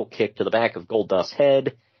spinning wheel kick to the back of Gold Dust's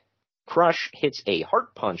head. Crush hits a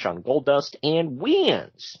heart punch on Gold Dust and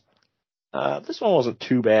wins. This one wasn't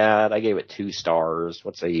too bad. I gave it 2 stars.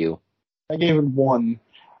 What say you? I gave it 1.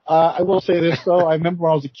 I will say this, though. I remember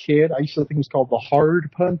when I was a kid, I used to think it was called the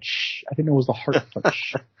hard punch. I didn't know it was the heart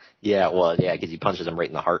punch. Yeah, it was. Yeah, because he punches him right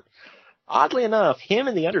in the heart. Oddly enough, him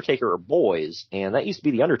and The Undertaker are boys, and that used to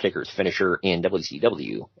be The Undertaker's finisher in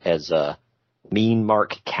WCW as Mean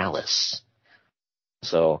Mark Callis.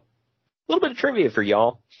 So, a little bit of trivia for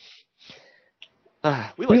y'all.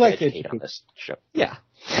 We like to educate on this show. Yeah.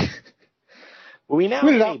 We now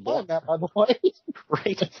get that, by the way.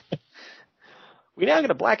 Right. We now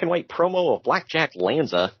get a black and white promo of Blackjack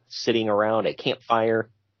Lanza sitting around a campfire.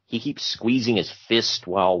 He keeps squeezing his fist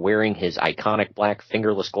while wearing his iconic black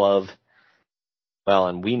fingerless glove. Well,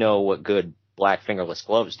 and we know what good black fingerless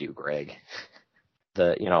gloves do, Greg.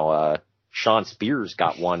 Sean Spears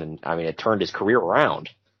got one, and it turned his career around.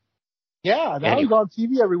 Yeah, now he's on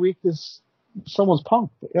TV every week as someone's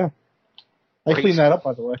punk. But yeah, I cleaned that up,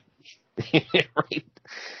 by the way. Right.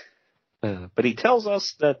 But he tells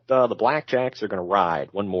us that the Blackjacks are going to ride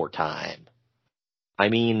one more time. I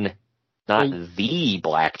mean, not the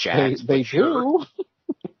Blackjacks. They do.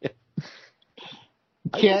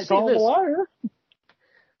 Can't call him a liar.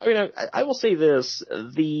 I will say this: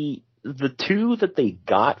 the 2 that they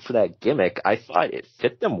got for that gimmick, I thought it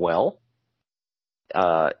fit them well.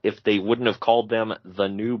 If they wouldn't have called them the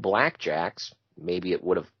new Blackjacks, maybe it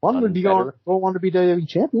would have. One would be going to be WWE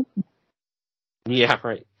champion. Yeah,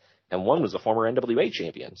 right. And one was a former NWA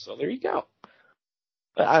champion, so there you go.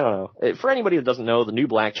 But I don't know. For anybody that doesn't know, the new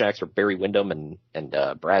Blackjacks are Barry Windham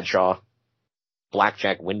and Bradshaw.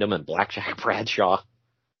 Blackjack Windham and Blackjack Bradshaw.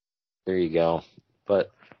 There you go.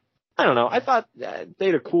 But I don't know. I thought they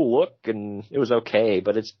had a cool look, and it was okay,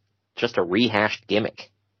 but it's just a rehashed gimmick.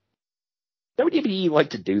 WWE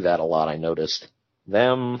like to do that a lot, I noticed.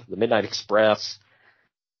 Them, the Midnight Express.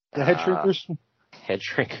 The Head Shrinkers. Head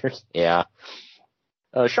Shrinkers, yeah.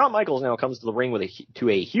 Shawn Michaels now comes to the ring to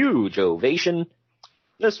a huge ovation.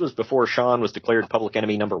 This was before Shawn was declared public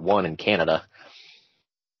enemy number 1 in Canada.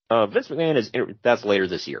 Vince McMahon that's later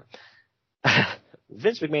this year.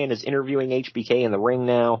 Vince McMahon is interviewing HBK in the ring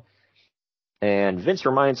now. And Vince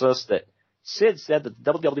reminds us that Sid said that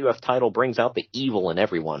the WWF title brings out the evil in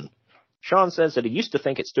everyone. Shawn says that he used to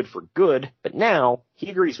think it stood for good, but now he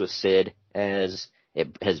agrees with Sid as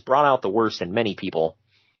it has brought out the worst in many people.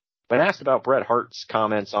 When asked about Bret Hart's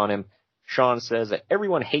comments on him, Shawn says that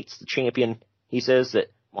everyone hates the champion. He says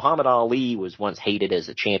that Muhammad Ali was once hated as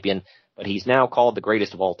a champion, but he's now called the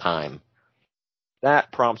greatest of all time.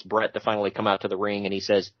 That prompts Bret to finally come out to the ring, and he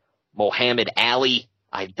says, Muhammad Ali?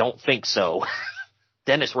 I don't think so.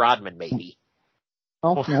 Dennis Rodman, maybe.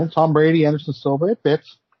 Oh, Tom Brady, Anderson Silva, it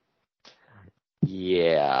fits.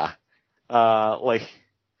 Yeah. I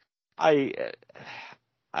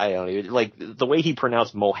don't even, the way he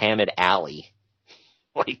pronounced Muhammad Ali.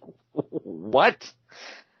 What?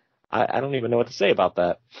 I don't even know what to say about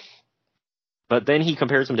that. But then he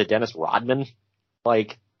compares him to Dennis Rodman. I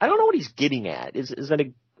don't know what he's getting at. Is that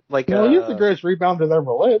he's the greatest rebounder that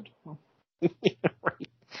ever lived. Right.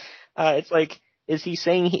 It's is he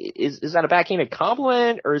saying is that a backhanded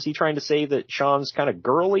compliment, or is he trying to say that Shawn's kind of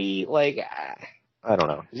girly? I don't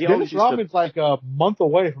know. Dennis Rodman's a month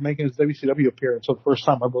away from making his WCW appearance for the first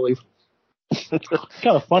time, I believe. Kind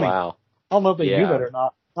of funny. Wow. I don't know if they do that or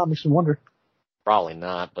not. That makes me wonder. Probably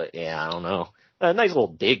not, but yeah, I don't know. Nice little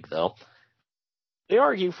dig, though. They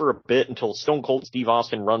argue for a bit until Stone Cold Steve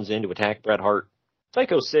Austin runs in to attack Bret Hart.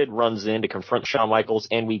 Psycho Sid runs in to confront Shawn Michaels,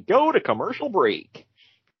 and we go to commercial break.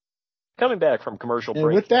 Coming back from commercial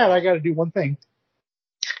break. With that, I got to do one thing.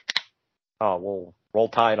 Oh, we'll roll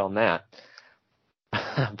tide on that.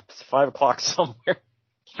 It's 5 o'clock somewhere.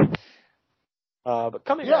 But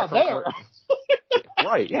coming back from there.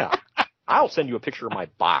 Right, yeah. I'll send you a picture of my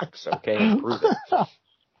box, okay, and prove it.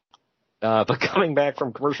 But coming back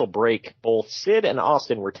from commercial break, both Sid and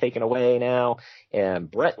Austin were taken away now, and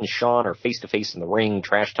Brett and Sean are face-to-face in the ring,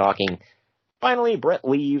 trash-talking. Finally, Brett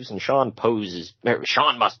leaves, and Sean poses.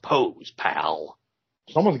 Sean must pose, pal.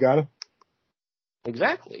 Someone's got him.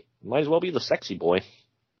 Exactly. Might as well be the sexy boy.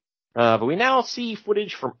 But we now see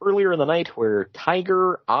footage from earlier in the night where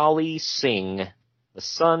Tiger Ali Singh, the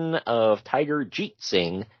son of Tiger Jeet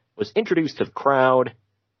Singh, was introduced to the crowd.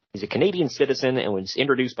 He's a Canadian citizen and was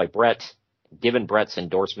introduced by Brett, given Brett's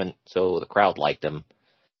endorsement, so the crowd liked him.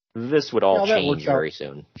 This would all change very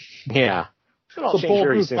soon. Yeah. It should all change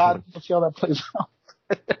very soon. Let's see how that plays out.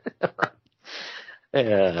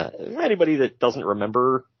 Anybody that doesn't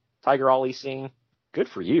remember Tiger Ali Singh, good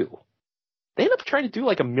for you. They ended up trying to do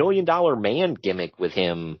like $1 Million Man gimmick with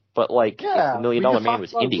him, but like the $1 Million Man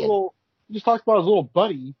was Indian. We just talked about his little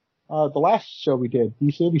buddy, the last show we did,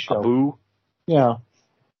 the City show. Babu? Yeah.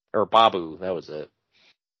 Or Babu, that was it.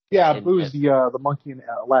 Yeah, Babu's the monkey in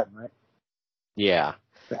Latin, right? Yeah.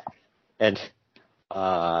 And,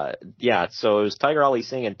 so it was Tiger Ali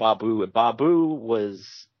Singh and Babu. And Babu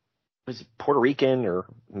was Puerto Rican or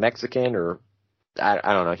Mexican or, I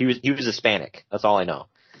don't know. He was Hispanic. That's all I know.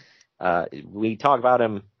 We talked about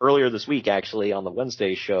him earlier this week, actually, on the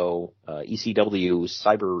Wednesday show, ECW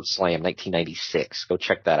Cyber Slam 1996. Go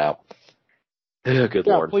check that out. Good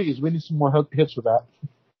Lord. Yeah, please. We need some more hits with that.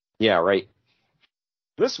 Yeah, right.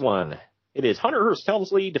 This one, it is Hunter Hearst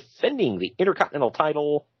Helmsley defending the Intercontinental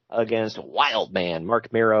title against Wildman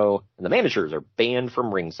Mark Mero, and the managers are banned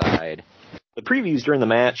from ringside. The previews during the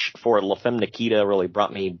match for La Femme Nikita really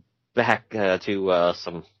brought me back to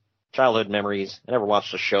some childhood memories. I never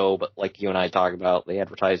watched the show, but like you and I talk about, they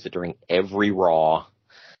advertised it during every Raw.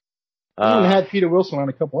 We even had Peter Wilson on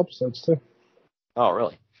a couple episodes, too. Oh,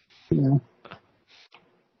 really? Yeah.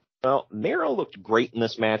 Well, Mero looked great in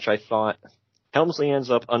this match, I thought. Helmsley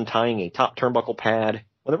ends up untying a top turnbuckle pad.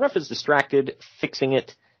 When the ref is distracted, fixing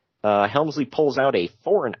it, Helmsley pulls out a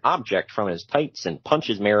foreign object from his tights and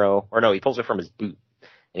punches Mero. Or no, he pulls it from his boot.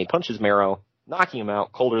 And he punches Mero, knocking him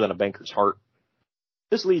out colder than a banker's heart.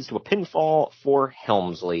 This leads to a pinfall for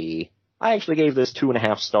Helmsley. I actually gave this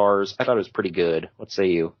 2.5 stars. I thought it was pretty good. What say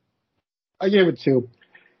you? I gave it 2.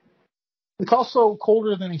 It's also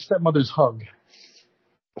colder than a stepmother's hug.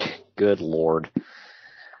 Good Lord.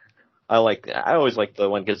 I always like the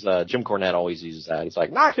one because Jim Cornette always uses that. He's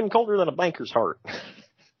like, knock him colder than a banker's heart.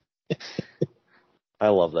 I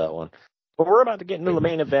love that one. But we're about to get into the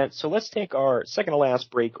main event, so let's take our second to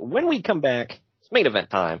last break. When we come back, it's main event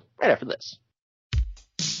time, right after this.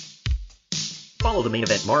 Follow the Main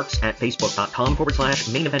Event Marks at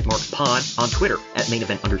Facebook.com/Main Event Marks Pod, on Twitter at Main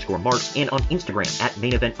Event _Marks, and on Instagram at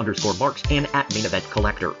Main Event _Marks and at Main Event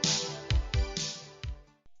Collector.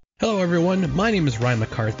 Hello everyone, my name is Ryan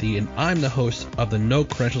McCarthy and I'm the host of the No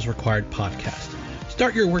Credentials Required podcast.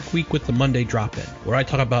 Start your work week with the Monday Drop-In, where I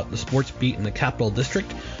talk about the sports beat in the Capital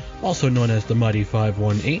District, also known as the Mighty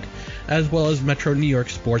 518, as well as Metro New York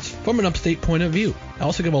sports from an upstate point of view. I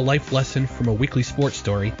also give a life lesson from a weekly sports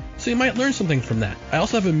story, so you might learn something from that. I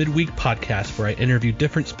also have a midweek podcast where I interview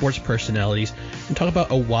different sports personalities and talk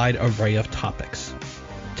about a wide array of topics.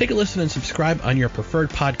 Take a listen and subscribe on your preferred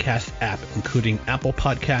podcast app, including Apple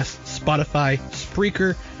Podcasts, Spotify,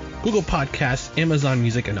 Spreaker, Google Podcasts, Amazon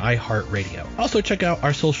Music, and iHeartRadio. Also check out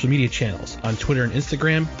our social media channels on Twitter and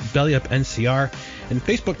Instagram, BellyUpNCR, and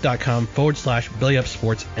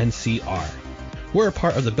Facebook.com/BellyUpSportsNCR. We're a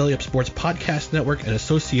part of the Belly Up Sports Podcast Network in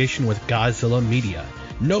association with Godzilla Media.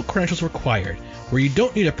 No credentials required, where you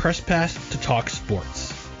don't need a press pass to talk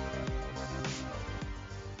sports.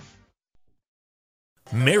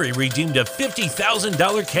 Mary redeemed a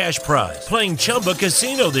 $50,000 cash prize playing Chumba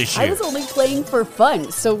Casino this year. I was only playing for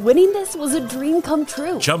fun, so winning this was a dream come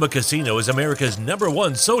true. Chumba Casino is America's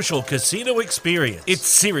 #1 social casino experience. It's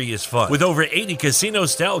serious fun. With over 80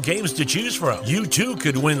 casino-style games to choose from, you too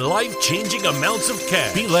could win life-changing amounts of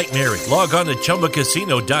cash. Be like Mary. Log on to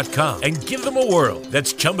ChumbaCasino.com and give them a whirl.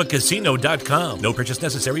 That's ChumbaCasino.com. No purchase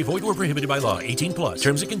necessary. Void or prohibited by law. 18+.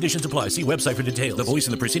 Terms and conditions apply. See website for details. The voice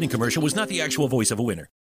in the preceding commercial was not the actual voice of a winner.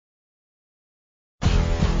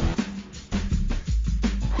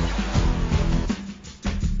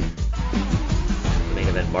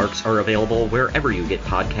 Marks are available wherever you get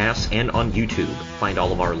podcasts and on YouTube. Find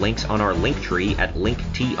all of our links on our link tree at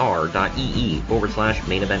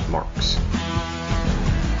linktr.ee/Main Event Marks.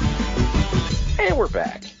 And we're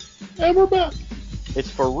back. And we're back. It's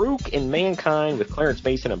Farouk and Mankind with Clarence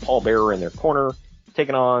Mason and Paul Bearer in their corner.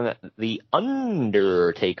 taking on The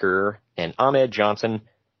Undertaker and Ahmed Johnson.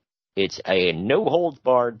 It's a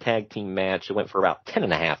no-holds-barred tag team match. It went for about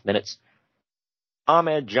 10.5 minutes.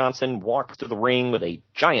 Ahmed Johnson walks to the ring with a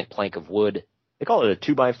giant plank of wood. They call it a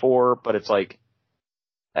 2x4, but it's like,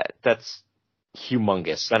 that's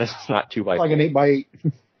humongous. That is not 2x4. Like an 8x8.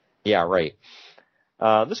 Yeah, right.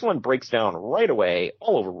 This one breaks down right away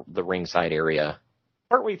all over the ringside area.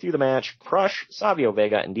 Partway through the match, Crush, Savio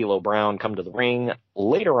Vega, and D'Lo Brown come to the ring.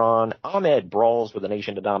 Later on, Ahmed brawls with the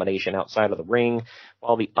Nation of Domination outside of the ring,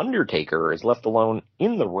 while The Undertaker is left alone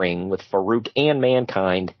in the ring with Farouk and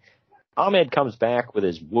Mankind. Ahmed comes back with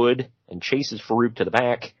his wood and chases Farouk to the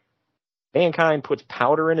back. Mankind puts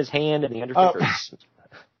powder in his hand, and The Undertaker...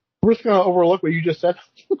 We're just going to overlook what you just said.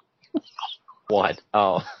 What?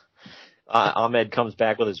 Oh. Ahmed comes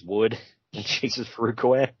back with his wood and chases Farouk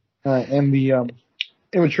away. And the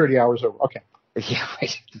immaturity hour is over. Okay. Yeah,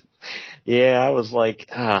 right. Yeah, I was like,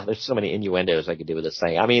 there's so many innuendos I could do with this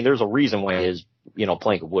thing. I mean, there's a reason why his,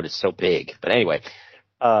 plank of wood is so big. But anyway.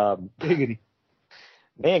 Biggity.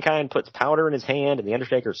 Mankind puts powder in his hand, and The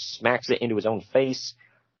Undertaker smacks it into his own face.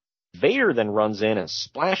 Vader then runs in and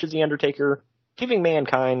splashes The Undertaker, giving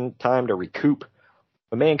Mankind time to recoup.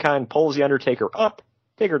 When Mankind pulls The Undertaker up,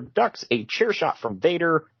 Taker ducks a chair shot from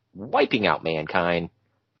Vader, wiping out Mankind.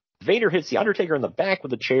 Vader hits The Undertaker in the back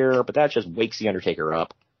with a chair, but that just wakes The Undertaker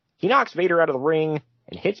up. He knocks Vader out of the ring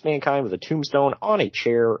and hits Mankind with a tombstone on a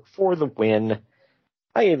chair for the win.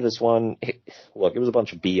 I gave this one, look, it was a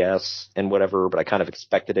bunch of BS and whatever, but I kind of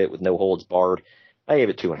expected it with no holds barred. I gave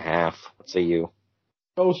it 2.5. What say you?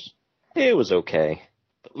 Close. It was okay.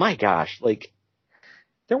 But my gosh,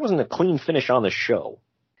 there wasn't a clean finish on the show.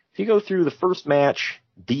 If you go through the first match,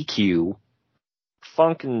 DQ,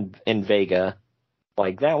 Funk and Vega,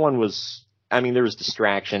 that one was, there was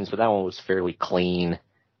distractions, but that one was fairly clean.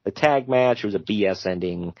 The tag match was a BS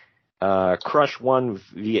ending. Crush won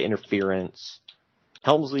via interference.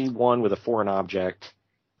 Helmsley won with a foreign object.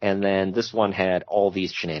 And then this one had all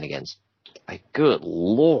these shenanigans. Good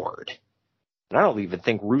Lord. And I don't even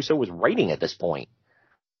think Russo was writing at this point.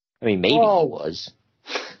 Maybe he was.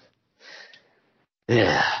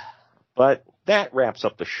 Yeah. But that wraps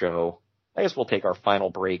up the show. I guess we'll take our final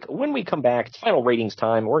break. When we come back, it's final ratings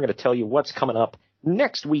time. We're going to tell you what's coming up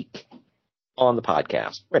next week on the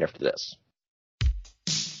podcast, right after this.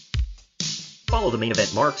 Follow the Main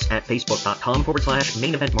Event Marks at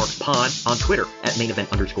Facebook.com/Main Event Marks Pod, on Twitter at Main Event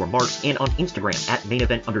 _Marks, and on Instagram at Main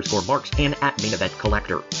Event _Marks and at Main Event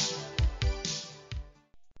Collector.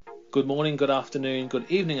 Good morning, good afternoon, good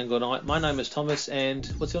evening, and good night. My name is Thomas, and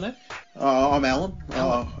what's your name? I'm Alan.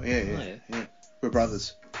 Alan. Oh, yeah. We're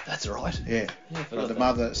brothers. That's right. Yeah.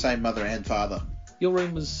 Same mother and father. Your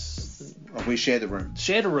room was... Oh, we shared the room.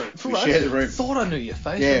 Shared a room? We shared the room. Thought I knew your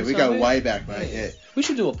face. Yeah, we go way back, mate. Yeah. We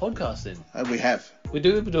should do a podcast then. We have. We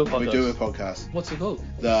do a podcast? We do a podcast. What's it called?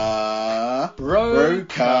 The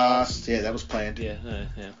Roadcast. Yeah, that was planned. Yeah,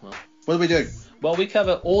 well. What do we do? Well, we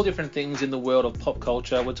cover all different things in the world of pop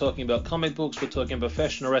culture. We're talking about comic books, we're talking about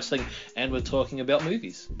professional wrestling, and we're talking about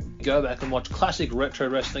movies. Go back and watch classic retro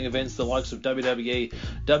wrestling events, the likes of WWE,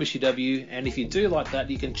 WCW, and if you do like that,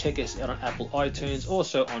 you can check us out on Apple iTunes,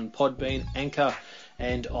 also on Podbean, Anchor,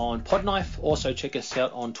 and on Podknife. Also check us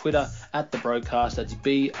out on Twitter at The Broadcast. That's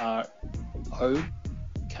BROKAST.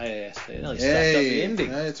 Nearly stacked up the ending.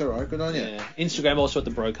 No, it's alright, good on you. Yeah. Instagram also at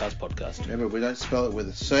The Broadcast Podcast. Remember, we don't spell it with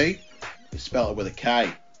a C, we spell it with a K.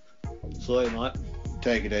 Sorry, mate.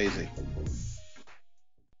 Take it easy.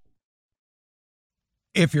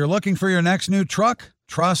 If you're looking for your next new truck,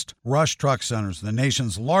 trust Rush Truck Centers, the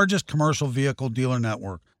nation's largest commercial vehicle dealer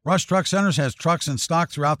network. Rush Truck Centers has trucks in stock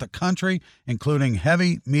throughout the country, including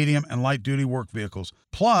heavy, medium, and light-duty work vehicles.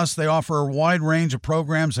 Plus, they offer a wide range of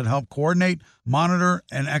programs that help coordinate, monitor,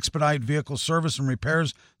 and expedite vehicle service and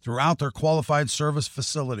repairs throughout their qualified service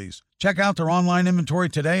facilities. Check out their online inventory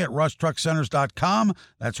today at rushtruckcenters.com.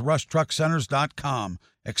 That's rushtruckcenters.com.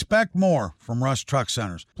 Expect more from Rush Truck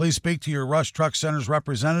Centers. Please speak to your Rush Truck Centers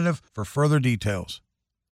representative for further details.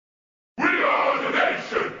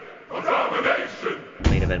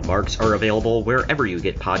 Main Event Marks are available wherever you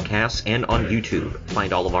get podcasts and on YouTube.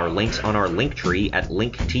 Find all of our links on our link tree at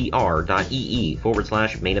linktr.ee/Main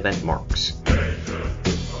Event Marks.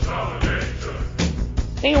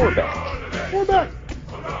 Hey, we're back. We're back.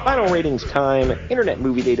 Final ratings time. Internet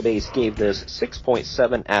Movie Database gave this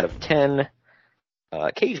 6.7 out of 10.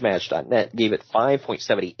 CageMatch.net gave it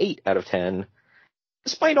 5.78 out of 10.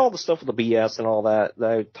 Despite all the stuff with the BS and all that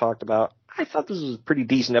I talked about, I thought this was a pretty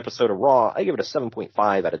decent episode of Raw. I give it a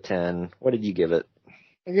 7.5 out of 10. What did you give it?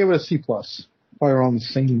 I gave it a C+. Probably around the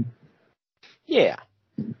same. Yeah.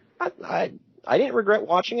 I I didn't regret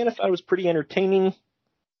watching it. I thought it was pretty entertaining.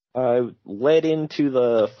 Led into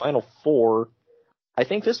the Final Four. I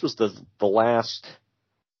think this was the last.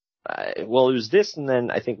 Well, it was this, and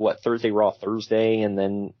then I think Thursday Raw Thursday, and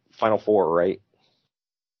then Final Four, right?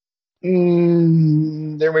 There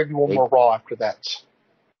may be one more Raw after that.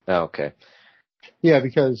 Oh, okay. Yeah,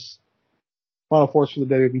 because Final Four's for the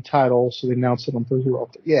WWE title, so they announced it on Thursday Raw.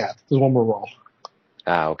 Yeah, there's one more Raw.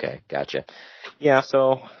 Ah, okay, gotcha. Yeah,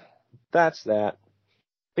 so that's that.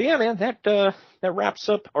 But yeah, man, that wraps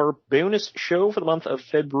up our bonus show for the month of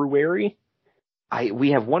February.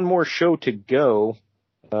 We have one more show to go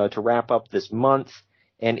to wrap up this month,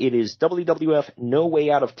 and it is WWF No Way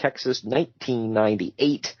Out of Texas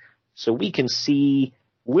 1998. So we can see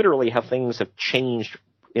literally how things have changed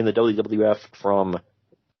in the WWF from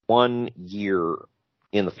 1 year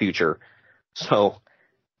in the future. So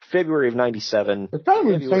February of 97. It's kind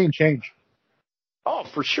of an insane change. Oh,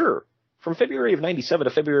 for sure. From February of 97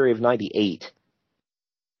 to February of 98.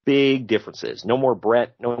 Big differences. No more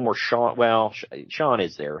Brett, no more Shawn. Well, Shawn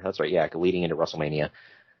is there. That's right. Yeah, leading into WrestleMania.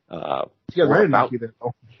 We're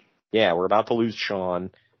about to lose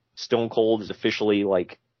Shawn. Stone Cold is officially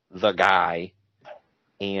like the guy.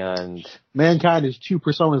 And Mankind is 2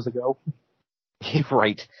 personas ago.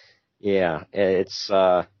 Right. Yeah. It's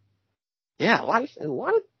a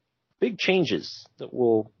lot of big changes that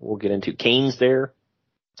we'll get into. Kane's there.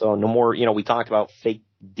 So no more, we talked about fake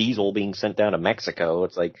Diesel being sent down to Mexico.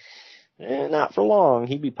 It's like, not for long.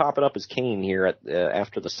 He'd be popping up as Kane here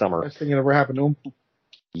after the summer. Best thing that ever happened to him.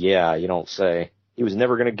 Yeah, you don't say. He was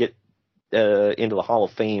never going to get into the Hall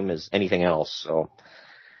of Fame as anything else. So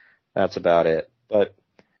that's about it. But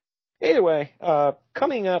anyway,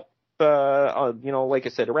 coming up, like I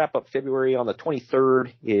said, to wrap up February on the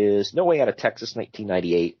 23rd is No Way Out of Texas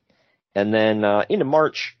 1998. And then into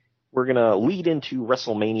March, we're going to lead into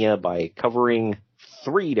WrestleMania by covering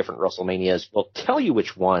 3 different WrestleManias. We'll tell you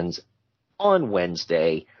which ones on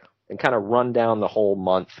Wednesday and kind of run down the whole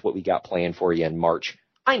month, what we got planned for you in March.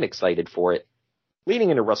 I'm excited for it.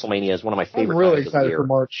 Leading into WrestleMania is one of my favorite I'm really times excited of the year. for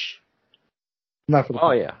March. Not for the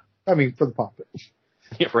pop. Yeah. I mean, for the pop.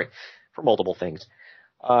 Yeah, right. For multiple things.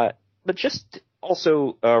 But just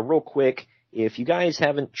also, real quick, if you guys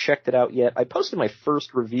haven't checked it out yet, I posted my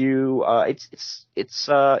first review. It's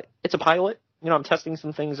a pilot. I'm testing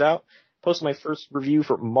some things out. Posted my first review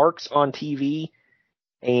for Marks on TV,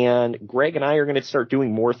 and Greg and I are going to start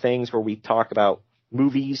doing more things where we talk about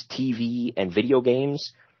movies, TV, and video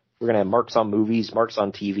games. We're going to have Marks on Movies, Marks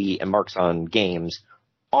on TV, and Marks on Games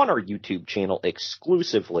on our YouTube channel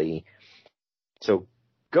exclusively. So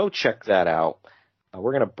go check that out.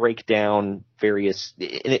 We're going to break down various,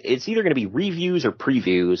 it's either going to be reviews or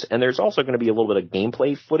previews, and there's also going to be a little bit of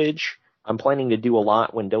gameplay footage. I'm planning to do a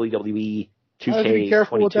lot when WWE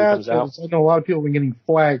 2K22 comes out. I know a lot of people have been getting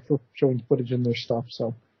flagged for showing footage in their stuff,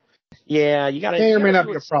 so. Yeah, you got to. May or may not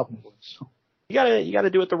be a problem. So. You got to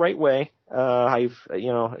do it the right way.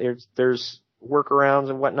 There's workarounds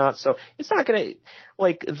and whatnot, so it's not going to,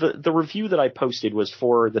 like, the review that I posted was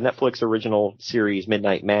for the Netflix original series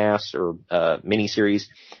Midnight Mass or miniseries,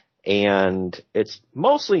 and it's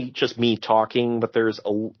mostly just me talking, but there's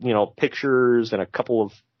pictures and a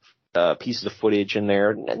couple of pieces of footage in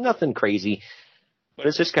there, nothing crazy, but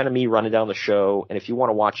it's just kind of me running down the show. And if you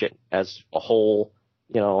want to watch it as a whole,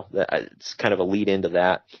 it's kind of a lead into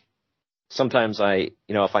that. Sometimes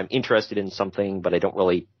if I'm interested in something, but I don't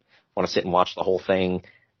really want to sit and watch the whole thing,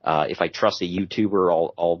 if I trust a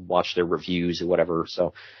YouTuber, I'll watch their reviews or whatever.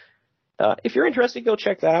 So, if you're interested, go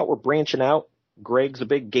check that out. We're branching out. Greg's a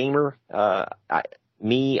big gamer. I'm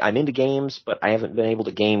into games, but I haven't been able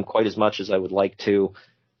to game quite as much as I would like to.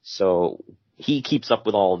 So he keeps up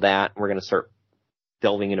with all of that. We're going to start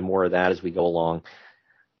delving into more of that as we go along.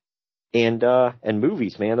 And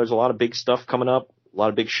movies, man. There's a lot of big stuff coming up. A lot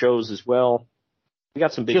of big shows as well. We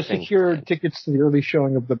got some big things. Just secured tickets to the early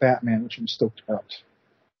showing of The Batman, which I'm stoked about.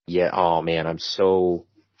 Yeah. Oh man, I'm so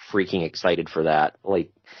freaking excited for that.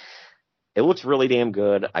 Like, it looks really damn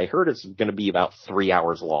good. I heard it's going to be about 3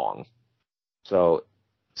 hours long. So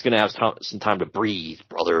it's going to have some time to breathe,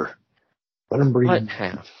 brother. Let him breathe.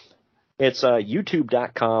 It's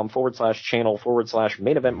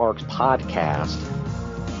youtube.com/channel/Main Event Marks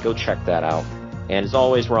podcast. Go check that out. And as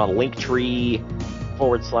always, we're on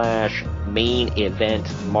Linktree/Main Event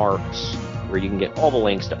Marks, where you can get all the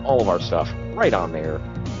links to all of our stuff right on there.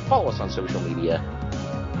 Follow us on social media.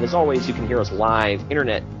 And as always, you can hear us live,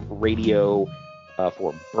 internet radio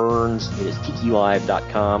for Burns. It is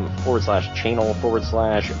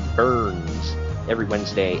tikilive.com/channel/Burns every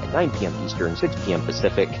Wednesday at 9 p.m. Eastern, 6 p.m.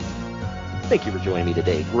 Pacific. Thank you for joining me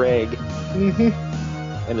today, Greg. Mm-hmm.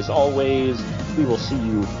 And as always, we will see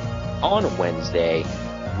you on Wednesday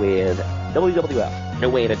with WWF No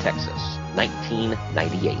Way to Texas,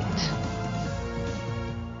 1998.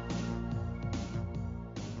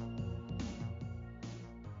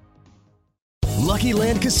 Lucky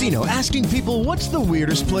Land Casino, asking people, what's the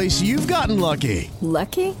weirdest place you've gotten lucky?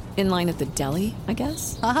 Lucky? In line at the deli, I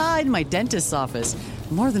guess? Aha, in my dentist's office.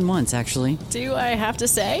 More than once, actually. Do I have to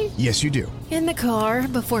say? Yes, you do. In the car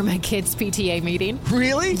before my kids' PTA meeting.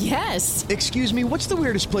 Really? Yes. Excuse me, what's the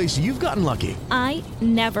weirdest place you've gotten lucky? I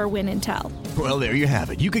never win and tell. Well, there you have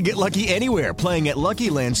it. You can get lucky anywhere, playing at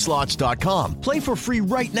LuckyLandSlots.com. Play for free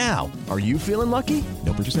right now. Are you feeling lucky?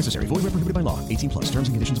 No purchase necessary. Void where prohibited by law. 18+. Terms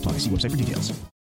and conditions apply. See website for details.